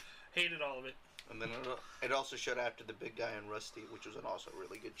 aliens. Hated all of it. And then it also showed after The Big Guy and Rusty, which was also a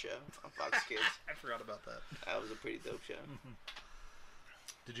really good show on Fox Kids. I forgot about that. That was a pretty dope show.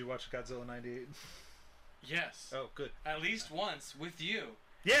 Did you watch Godzilla 98? Yes. Oh, good. At least once with you.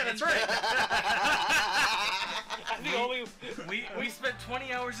 Yeah, that's right. The only We spent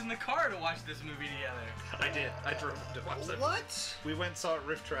 20 hours in the car to watch this movie together. I did. I drove to watch that. What? We went and saw it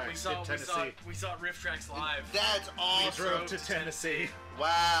Rift Tracks in Tennessee. We saw Rift Tracks live. That's We awesome. drove to Tennessee.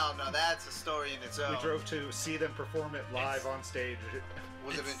 Wow, now that's a story in its own. We drove to see them perform it live on stage.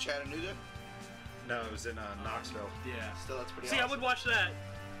 Was it in Chattanooga? No, it was in Knoxville. Yeah. Still, that's pretty See, awesome. I would watch that.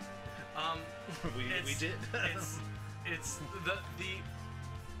 we It's- did. It's the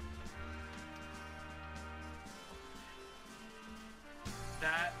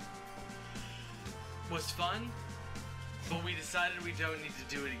that was fun, but we decided we don't need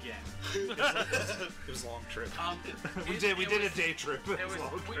to do it again. It was a long trip. We it- did it a was- day trip. It It was was, a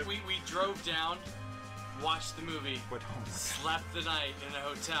long trip. we drove down, watched the movie, Went home. slept the night in a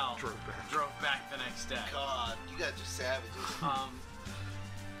hotel, Drove back. the next day. God, you guys are savages.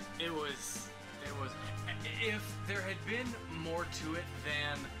 It was if there had been more to it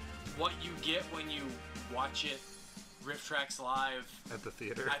than what you get when you watch it Rift Tracks live At the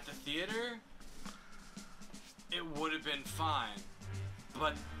theater. at the theater, it would have been fine.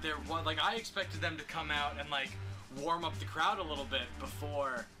 But there was I expected them to come out and warm up the crowd a little bit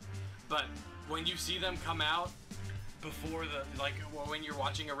before, but when you see them come out before when you're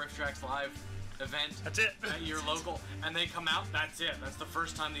watching a Rift Tracks live event That's it. at your local and they come out, that's it. That's the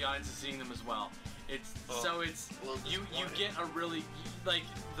first time the audience is seeing them as well. It's a little you disappointing. get a really the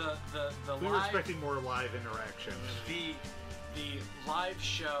We were live expecting more live interaction. the live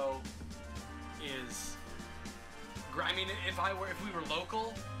show is. I mean, if we were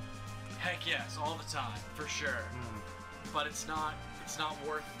local, heck yes, all the time for sure. But it's not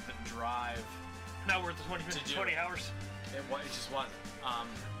worth the drive. Not worth the 20 To do 20 it. hours. It just wasn't.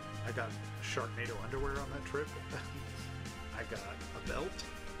 I got Sharknado underwear on that trip. I got a belt.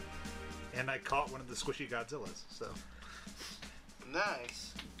 And I caught one of the squishy Godzillas. So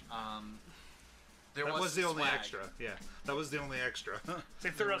Nice. There that was the only swag. extra. Yeah, that was the only extra. They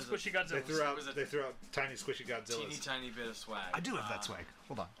threw out was a- Squishy Godzilla. They threw out tiny squishy Godzillas. Tiny bit of swag. I do have that swag.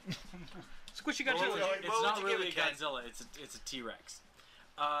 Hold on. Squishy Well, Godzilla. it's What would not you give really a it, Ken? Godzilla. It's a T-Rex.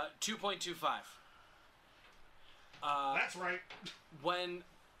 2.25. That's right. When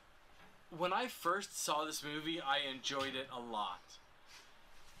I first saw this movie, I enjoyed it a lot.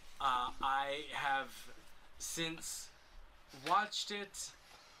 I have since watched it.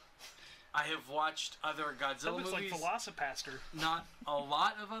 I have watched other That Godzilla looks like movies. Velocipaster. Not a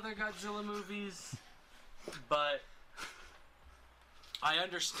lot of other Godzilla movies, but I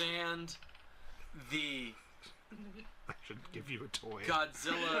understand the I should give you a toy.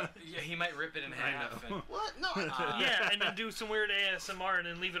 Godzilla. Yeah, he might rip it in half. know. And, What? No. Yeah, and then do some weird ASMR and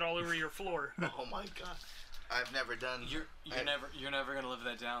then leave it all over your floor. Oh my god. I've never done. you're never gonna live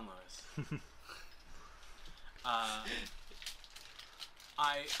that down, Lois.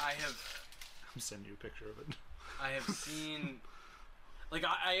 I have. I'm sending you a picture of it. I have seen,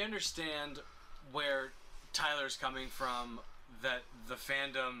 I understand where Tyler's coming from, that the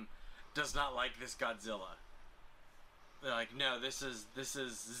fandom does not like this Godzilla. They're like, no, this is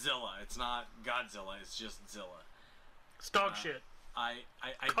Zilla. It's not Godzilla. It's just Zilla. It's dog shit. I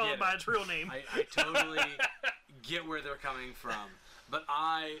Call get it by it. its real name. I totally get where they're coming from, but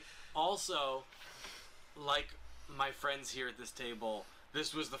I also, like my friends here at this table,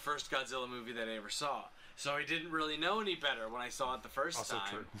 this was the first Godzilla movie that I ever saw. So I didn't really know any better when I saw it the first Also time.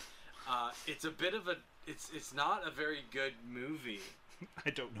 true. It's a bit of a. It's not a very good movie. I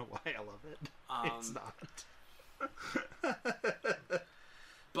don't know why I love it. It's not.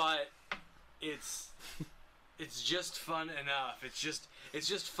 But it's just fun enough. It's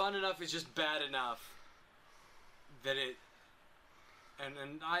just fun enough. It's just bad enough that it.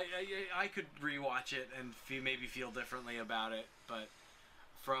 And I could rewatch it and maybe feel differently about it, but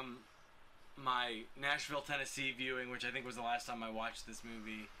from my Nashville, Tennessee viewing, which I think was the last time I watched this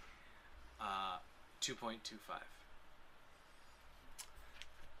movie, 2.25.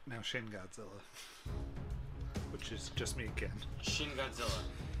 Now Shin Godzilla, which is just me again. Shin Godzilla.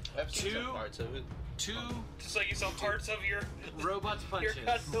 I've seen some Two- parts of it. Two Just like you saw parts of your robots your punches.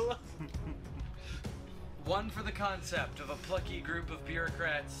 Godzilla. One for the concept of a plucky group of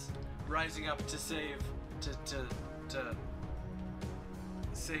bureaucrats rising up to save to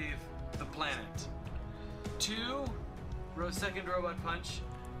save the planet. Two, second robot punch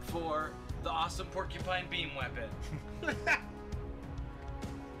for the awesome porcupine beam weapon.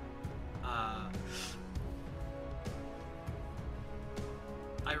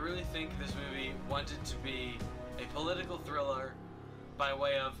 I really think this movie wanted to be a political thriller by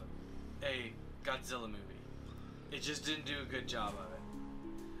way of a Godzilla movie. It just didn't do a good job of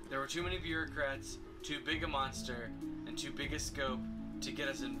it. There were too many bureaucrats, too big a monster, and too big a scope to get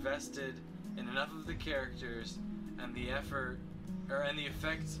us invested in enough of the characters, and the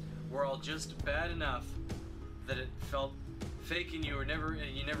effects were all just bad enough that it felt fake, and you never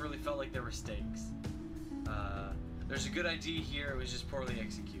really felt like there were stakes. There's a good idea here, it was just poorly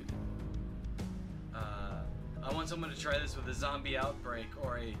executed. I want someone to try this with a zombie outbreak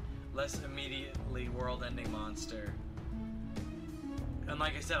or a less immediately world-ending monster. And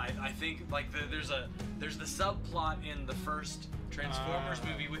like I said, I think like there's the subplot in the first Transformers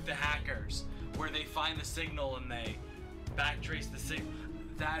movie with the hackers where they find the signal and they backtrace the signal.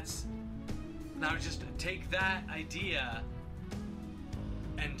 That's now just take that idea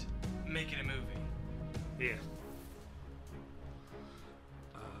and make it a movie. Yeah.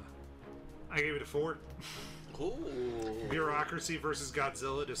 I gave it a 4. Ooh. Bureaucracy versus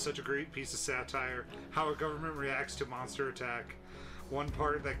Godzilla is such a great piece of satire. How a government reacts to monster attack. One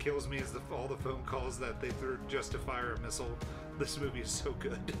part that kills me is all the phone calls that they threw just to fire a missile. This movie is so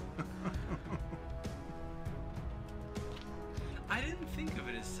good. I didn't think of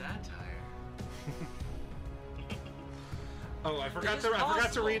it as satire. Oh, I forgot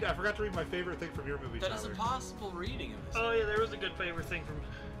to read my favorite thing from your movie, That is a Tyler. possible reading of this. Oh yeah, there was a good favorite thing from.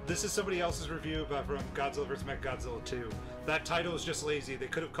 This is somebody else's review from Godzilla vs. MechaGodzilla II. That title is just lazy. They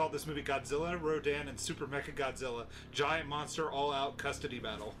could have called this movie Godzilla, Rodan, and Super MechaGodzilla Giant Monster All-Out Custody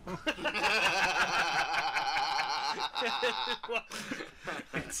Battle.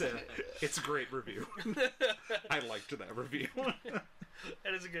 It's a great review. I liked that review.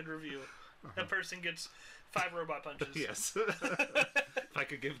 That is a good review. That person gets 5 robot punches. Yes. If I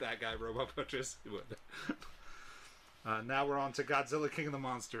could give that guy robot punches, he would. Now we're on to Godzilla King of the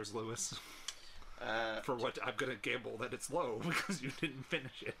Monsters, Lewis. For what I'm going to gamble that it's low because you didn't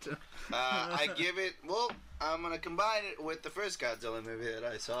finish it. I give it. Well, I'm gonna combine it with the first Godzilla movie that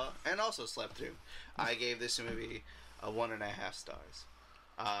I saw and also slept through. I gave this movie a 1.5 stars.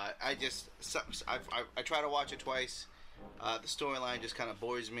 I try to watch it twice. The storyline just kind of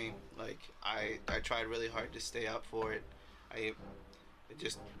bores me. Like I tried really hard to stay up for it.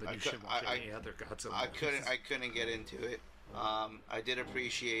 Then you should watch any other Godzilla. I couldn't get into it. I did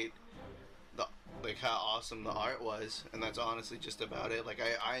appreciate how awesome the art was, and that's honestly just about it. Like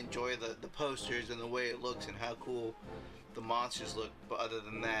I enjoy the posters and the way it looks and how cool the monsters look. But other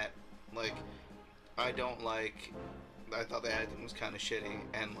than that, like I thought the acting was kind of shitty,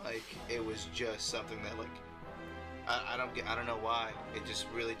 and like it was just something that like I don't know why it just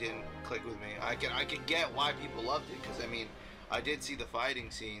really didn't click with me. I can get why people loved it, because I mean I did see the fighting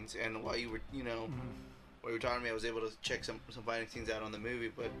scenes, and while you were while you were talking to me, I was able to check some fighting scenes out on the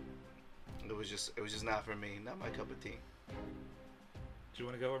movie, but it was just not for me, not my cup of tea. Do you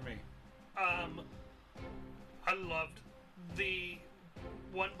want to go or me? I loved the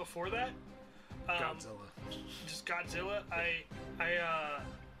one before that. Godzilla. Just Godzilla. I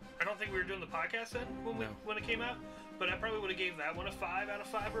don't think we were doing the podcast then when it came out, but I probably would have gave that one a 5 out of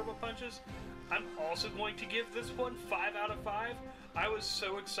 5 robot punches. I'm also going to give this one 5 out of 5. I was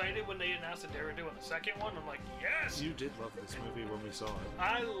so excited when they announced that they were doing the second one. I'm like, yes! You did love this movie when we saw it.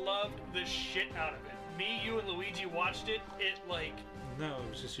 I loved the shit out of it. Me, you, and Luigi watched it. No, it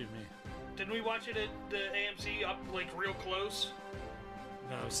was just you and me. Didn't we watch it at the AMC up like real close?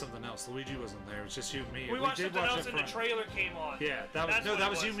 No, it was something else. Luigi wasn't there. It was just you and me. We watched did something watch else it and the trailer came on. Yeah, that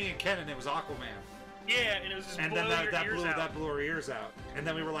was you, me, and Ken, and it was Aquaman. Yeah, and it was just And blowing then your ears out. that blew our ears out. And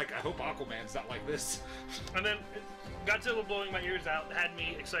then we were like, I hope Aquaman's not like this. And then Godzilla blowing my ears out had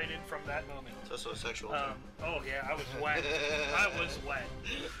me excited from that moment. It's also a sexual Oh yeah, I was wet. I was wet.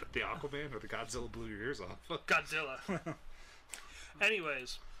 The Aquaman or the Godzilla blew your ears off? Godzilla.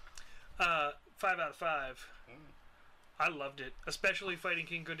 Anyways, 5 out of 5. I loved it, especially fighting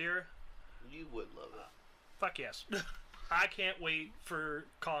King Ghidorah. You would love it. Fuck yes. I can't wait for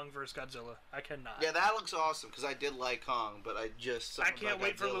Kong vs. Godzilla. I cannot. Yeah, that looks awesome, because I did like Kong, but I can't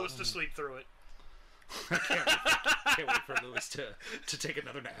wait for Lewis to sleep through it. Can't wait for Lewis to take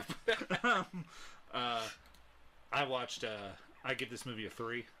another nap. I watched. I give this movie a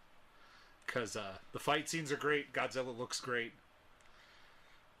 3. because the fight scenes are great. Godzilla looks great.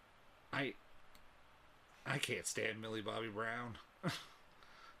 I can't stand Millie Bobby Brown.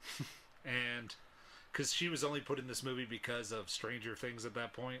 And because she was only put in this movie because of Stranger Things at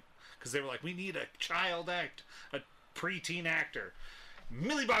that point. Because they were like, we need a child act, a preteen actor.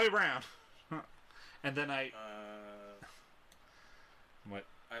 Millie Bobby Brown. And then what?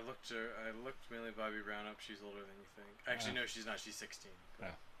 I looked Millie Bobby Brown up. She's older than you think. Actually, no, she's not. She's 16.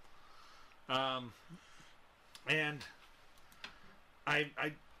 But. And I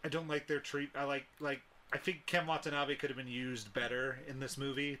don't like their treat. I think Ken Watanabe could have been used better in this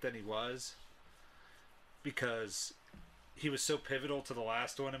movie than he was, because he was so pivotal to the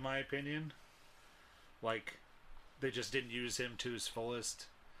last one, in my opinion. Like, they just didn't use him to his fullest.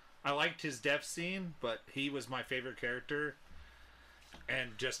 I liked his death scene, but he was my favorite character.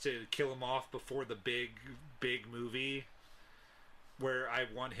 And just to kill him off before the big movie, where I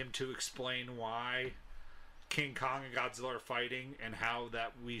want him to explain why King Kong and Godzilla are fighting, and how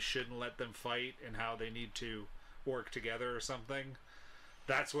that we shouldn't let them fight, and how they need to work together or something.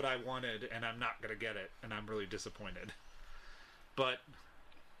 That's what I wanted, and I'm not going to get it, and I'm really disappointed. But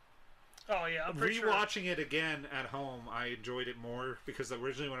oh yeah, I'm pretty rewatching it again at home, I enjoyed it more, because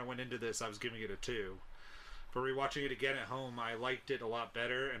originally when I went into this, I was giving it a 2. But rewatching it again at home, I liked it a lot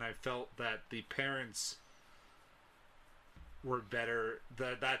better, and I felt that the parents were better.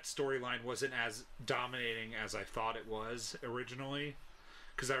 That storyline wasn't as dominating as I thought it was originally.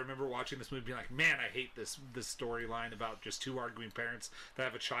 Because I remember watching this movie being like, man, I hate this storyline about just two arguing parents that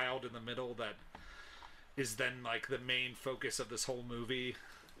have a child in the middle that is then like the main focus of this whole movie.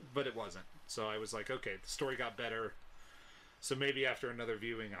 But it wasn't. So I was like, okay, the story got better. So maybe after another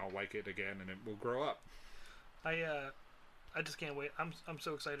viewing, I'll like it again and it will grow up. I just can't wait. I'm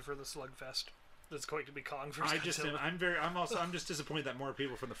so excited for the slugfest that's going to be Kong versus Godzilla. I'm just disappointed that more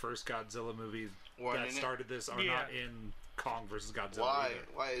people from the first Godzilla movie that started this are not in Kong versus Godzilla. Why? Either.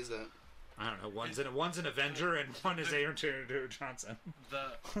 Why is that? I don't know. One's an Avenger and one is Aaron Taylor Johnson.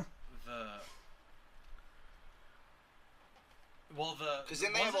 Because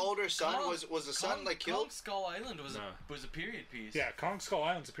then they have an older son. Was the son like killed? Kong Skull Island was a period piece. Yeah, Kong Skull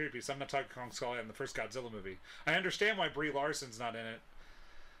Island's a period piece. I'm not talking Kong Skull Island, the first Godzilla movie. I understand why Brie Larson's not in it,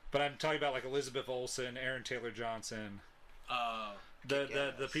 but I'm talking about like Elizabeth Olsen, Aaron Taylor Johnson,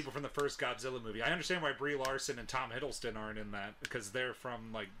 the people from the first Godzilla movie. I understand why Brie Larson and Tom Hiddleston aren't in that, because they're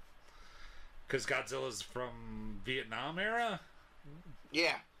from because Godzilla's from Vietnam era.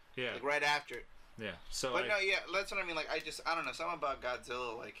 Yeah. Yeah. Like right after it. Yeah. So. But that's what I mean. Like I don't know, something about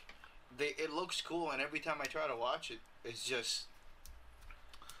Godzilla. Like, it looks cool, and every time I try to watch it, it's just.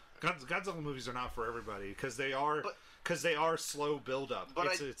 Godzilla movies are not for everybody because they are slow build up.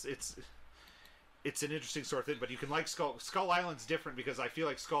 But it's an interesting sort of thing. But you can like Skull Island's different because I feel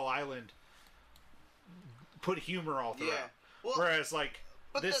like Skull Island put humor all throughout. Yeah. Well, whereas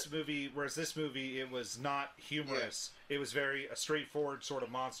this movie, it was not humorous. Yeah. It was a straightforward sort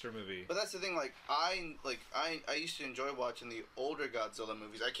of monster movie. But that's the thing. I used to enjoy watching the older Godzilla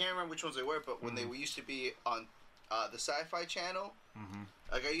movies. I can't remember which ones they were, but when they used to be on the Sci-Fi Channel,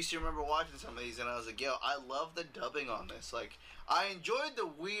 like I used to remember watching some of these, and I was like, "Yo, I love the dubbing on this." Like, I enjoyed the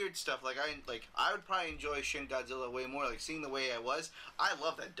weird stuff. I would probably enjoy Shin Godzilla way more. Like seeing the way I was. I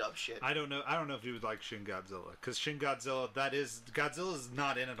love that dub shit. I don't know if you would like Shin Godzilla, because Shin Godzilla, Godzilla's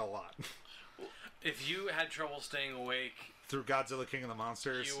not in it a lot. If you had trouble staying awake through Godzilla King of the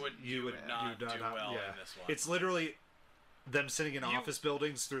Monsters, you would not do well in this one. It's literally them sitting in office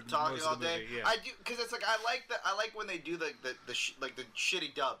buildings through most of the movie. Yeah. I do, because it's like I like when they do the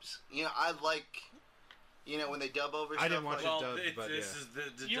shitty dubs. You know, I like, when they dub over stuff. I didn't watch it dubbed, but this is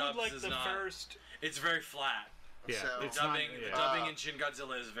the you dubs would like is the not, first. It's very flat. Yeah, So, it's dubbing in Shin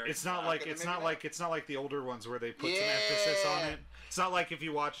Godzilla is very. It's not like it's not like the older ones where they put some emphasis on it. It's not like if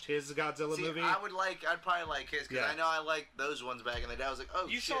you watched his Godzilla movie. I'd probably like his, because I know I liked those ones back in the day. I was like, oh,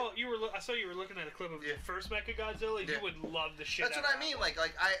 I saw you were looking at a clip of the first MechaGodzilla. You would love the shit. That's what I mean.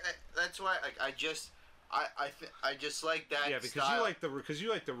 That's why I just like that. Yeah, because style. you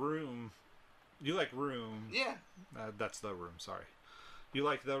like the Room. You like Room. Yeah. That's The Room. Sorry. You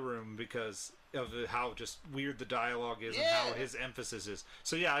like The Room because of how just weird the dialogue is and how his emphasis is.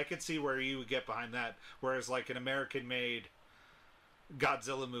 So yeah, I could see where you would get behind that. Whereas like an American-made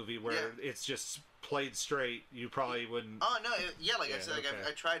Godzilla movie where it's just played straight, you probably wouldn't. Oh no, I said,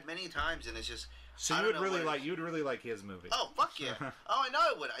 I tried many times and it's just. So you would really like his movie. Oh fuck yeah! Oh, I know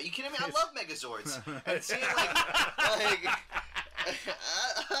I would. Are you kidding me? I love Megazords and seeing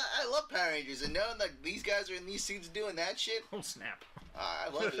I love Power Rangers and knowing these guys are in these suits doing that shit. Oh snap! I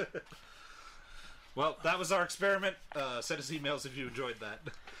love it. Well, that was our experiment. Send us emails if you enjoyed that.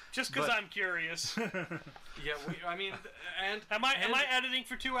 Just because But- I'm curious. Yeah, I mean, and Am I editing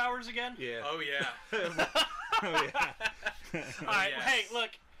for 2 hours again? Yeah. Oh yeah. Oh, yeah. All right. yes. Hey, look.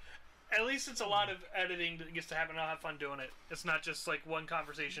 At least it's a lot of editing that gets to happen. I'll have fun doing it. It's not just like one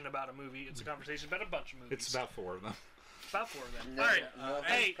conversation about a movie. It's a conversation about a bunch of movies. It's about 4 of them. about 4 of them. No, All right. no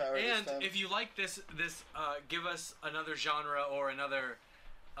hey, horsepower this And time. if you like this, give us another genre or another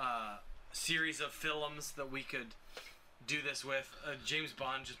series of films that we could do this with. James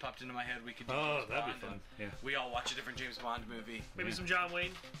Bond just popped into my head. We could do Oh, James that'd be Bond, fun. and Yeah. We all watch a different James Bond movie. Maybe Yeah. some John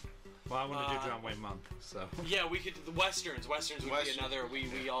Wayne. Well, I want to do John Wayne month, so. Yeah, we could the westerns. Westerns would Western. be another.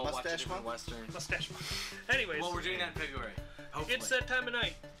 We all watch a Mustache different month? western. Mustache. Anyways, Well, we're doing that in February. Hopefully. it's that time of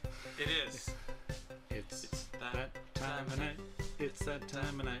night. It is. It's that that time of night. It's that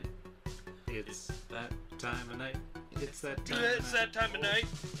time of night. It's that time of night. It's that time of night. It's that time of night.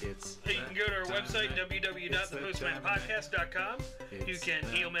 It's You can go to our that time of website, night. www.thepostmanpodcast.com. You It's can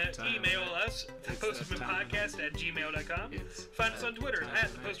that time of email night. us, It's that time of thepostmanpodcast@gmail.com. It's Find us on that Twitter, time at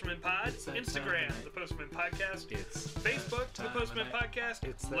of The night. Postman Pod, It's that time of Instagram, night. The Postman Podcast, It's Facebook, that The time of Postman night. Podcast,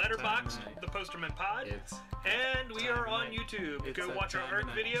 It's that Letterboxd, time of night. The Posterman Pod, It's and we time are of on night. YouTube. It's Go that watch our time art of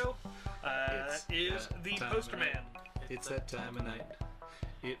night. video. It's Is that The time of Posterman. night. It's that time of night.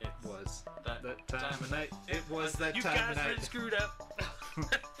 It It's was that that time of night. It was that You time guys of night. really screwed up.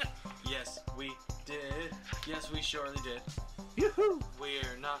 Yes, we did. Yes, we surely did. Yoo-hoo!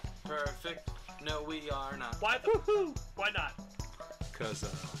 We're not perfect. No, we are not. Why not? Because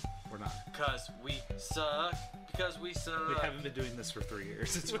we're not. Because we suck. Because we suck. We haven't been doing this for 3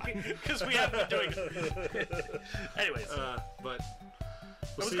 years. It's fine. Because we haven't been doing it. Anyways, But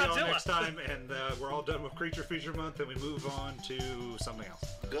was we'll see you all Godzilla. next time, and we're all done with Creature Feature Month, and we move on to something else.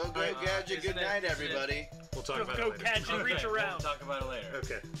 Go, Gadget. isn't Good night, it- everybody. We'll talk go, about go it later. catch and reach Okay, around. We'll talk about it later.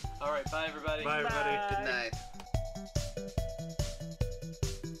 Okay. All right, bye everybody. Bye, everybody. Bye. Good night.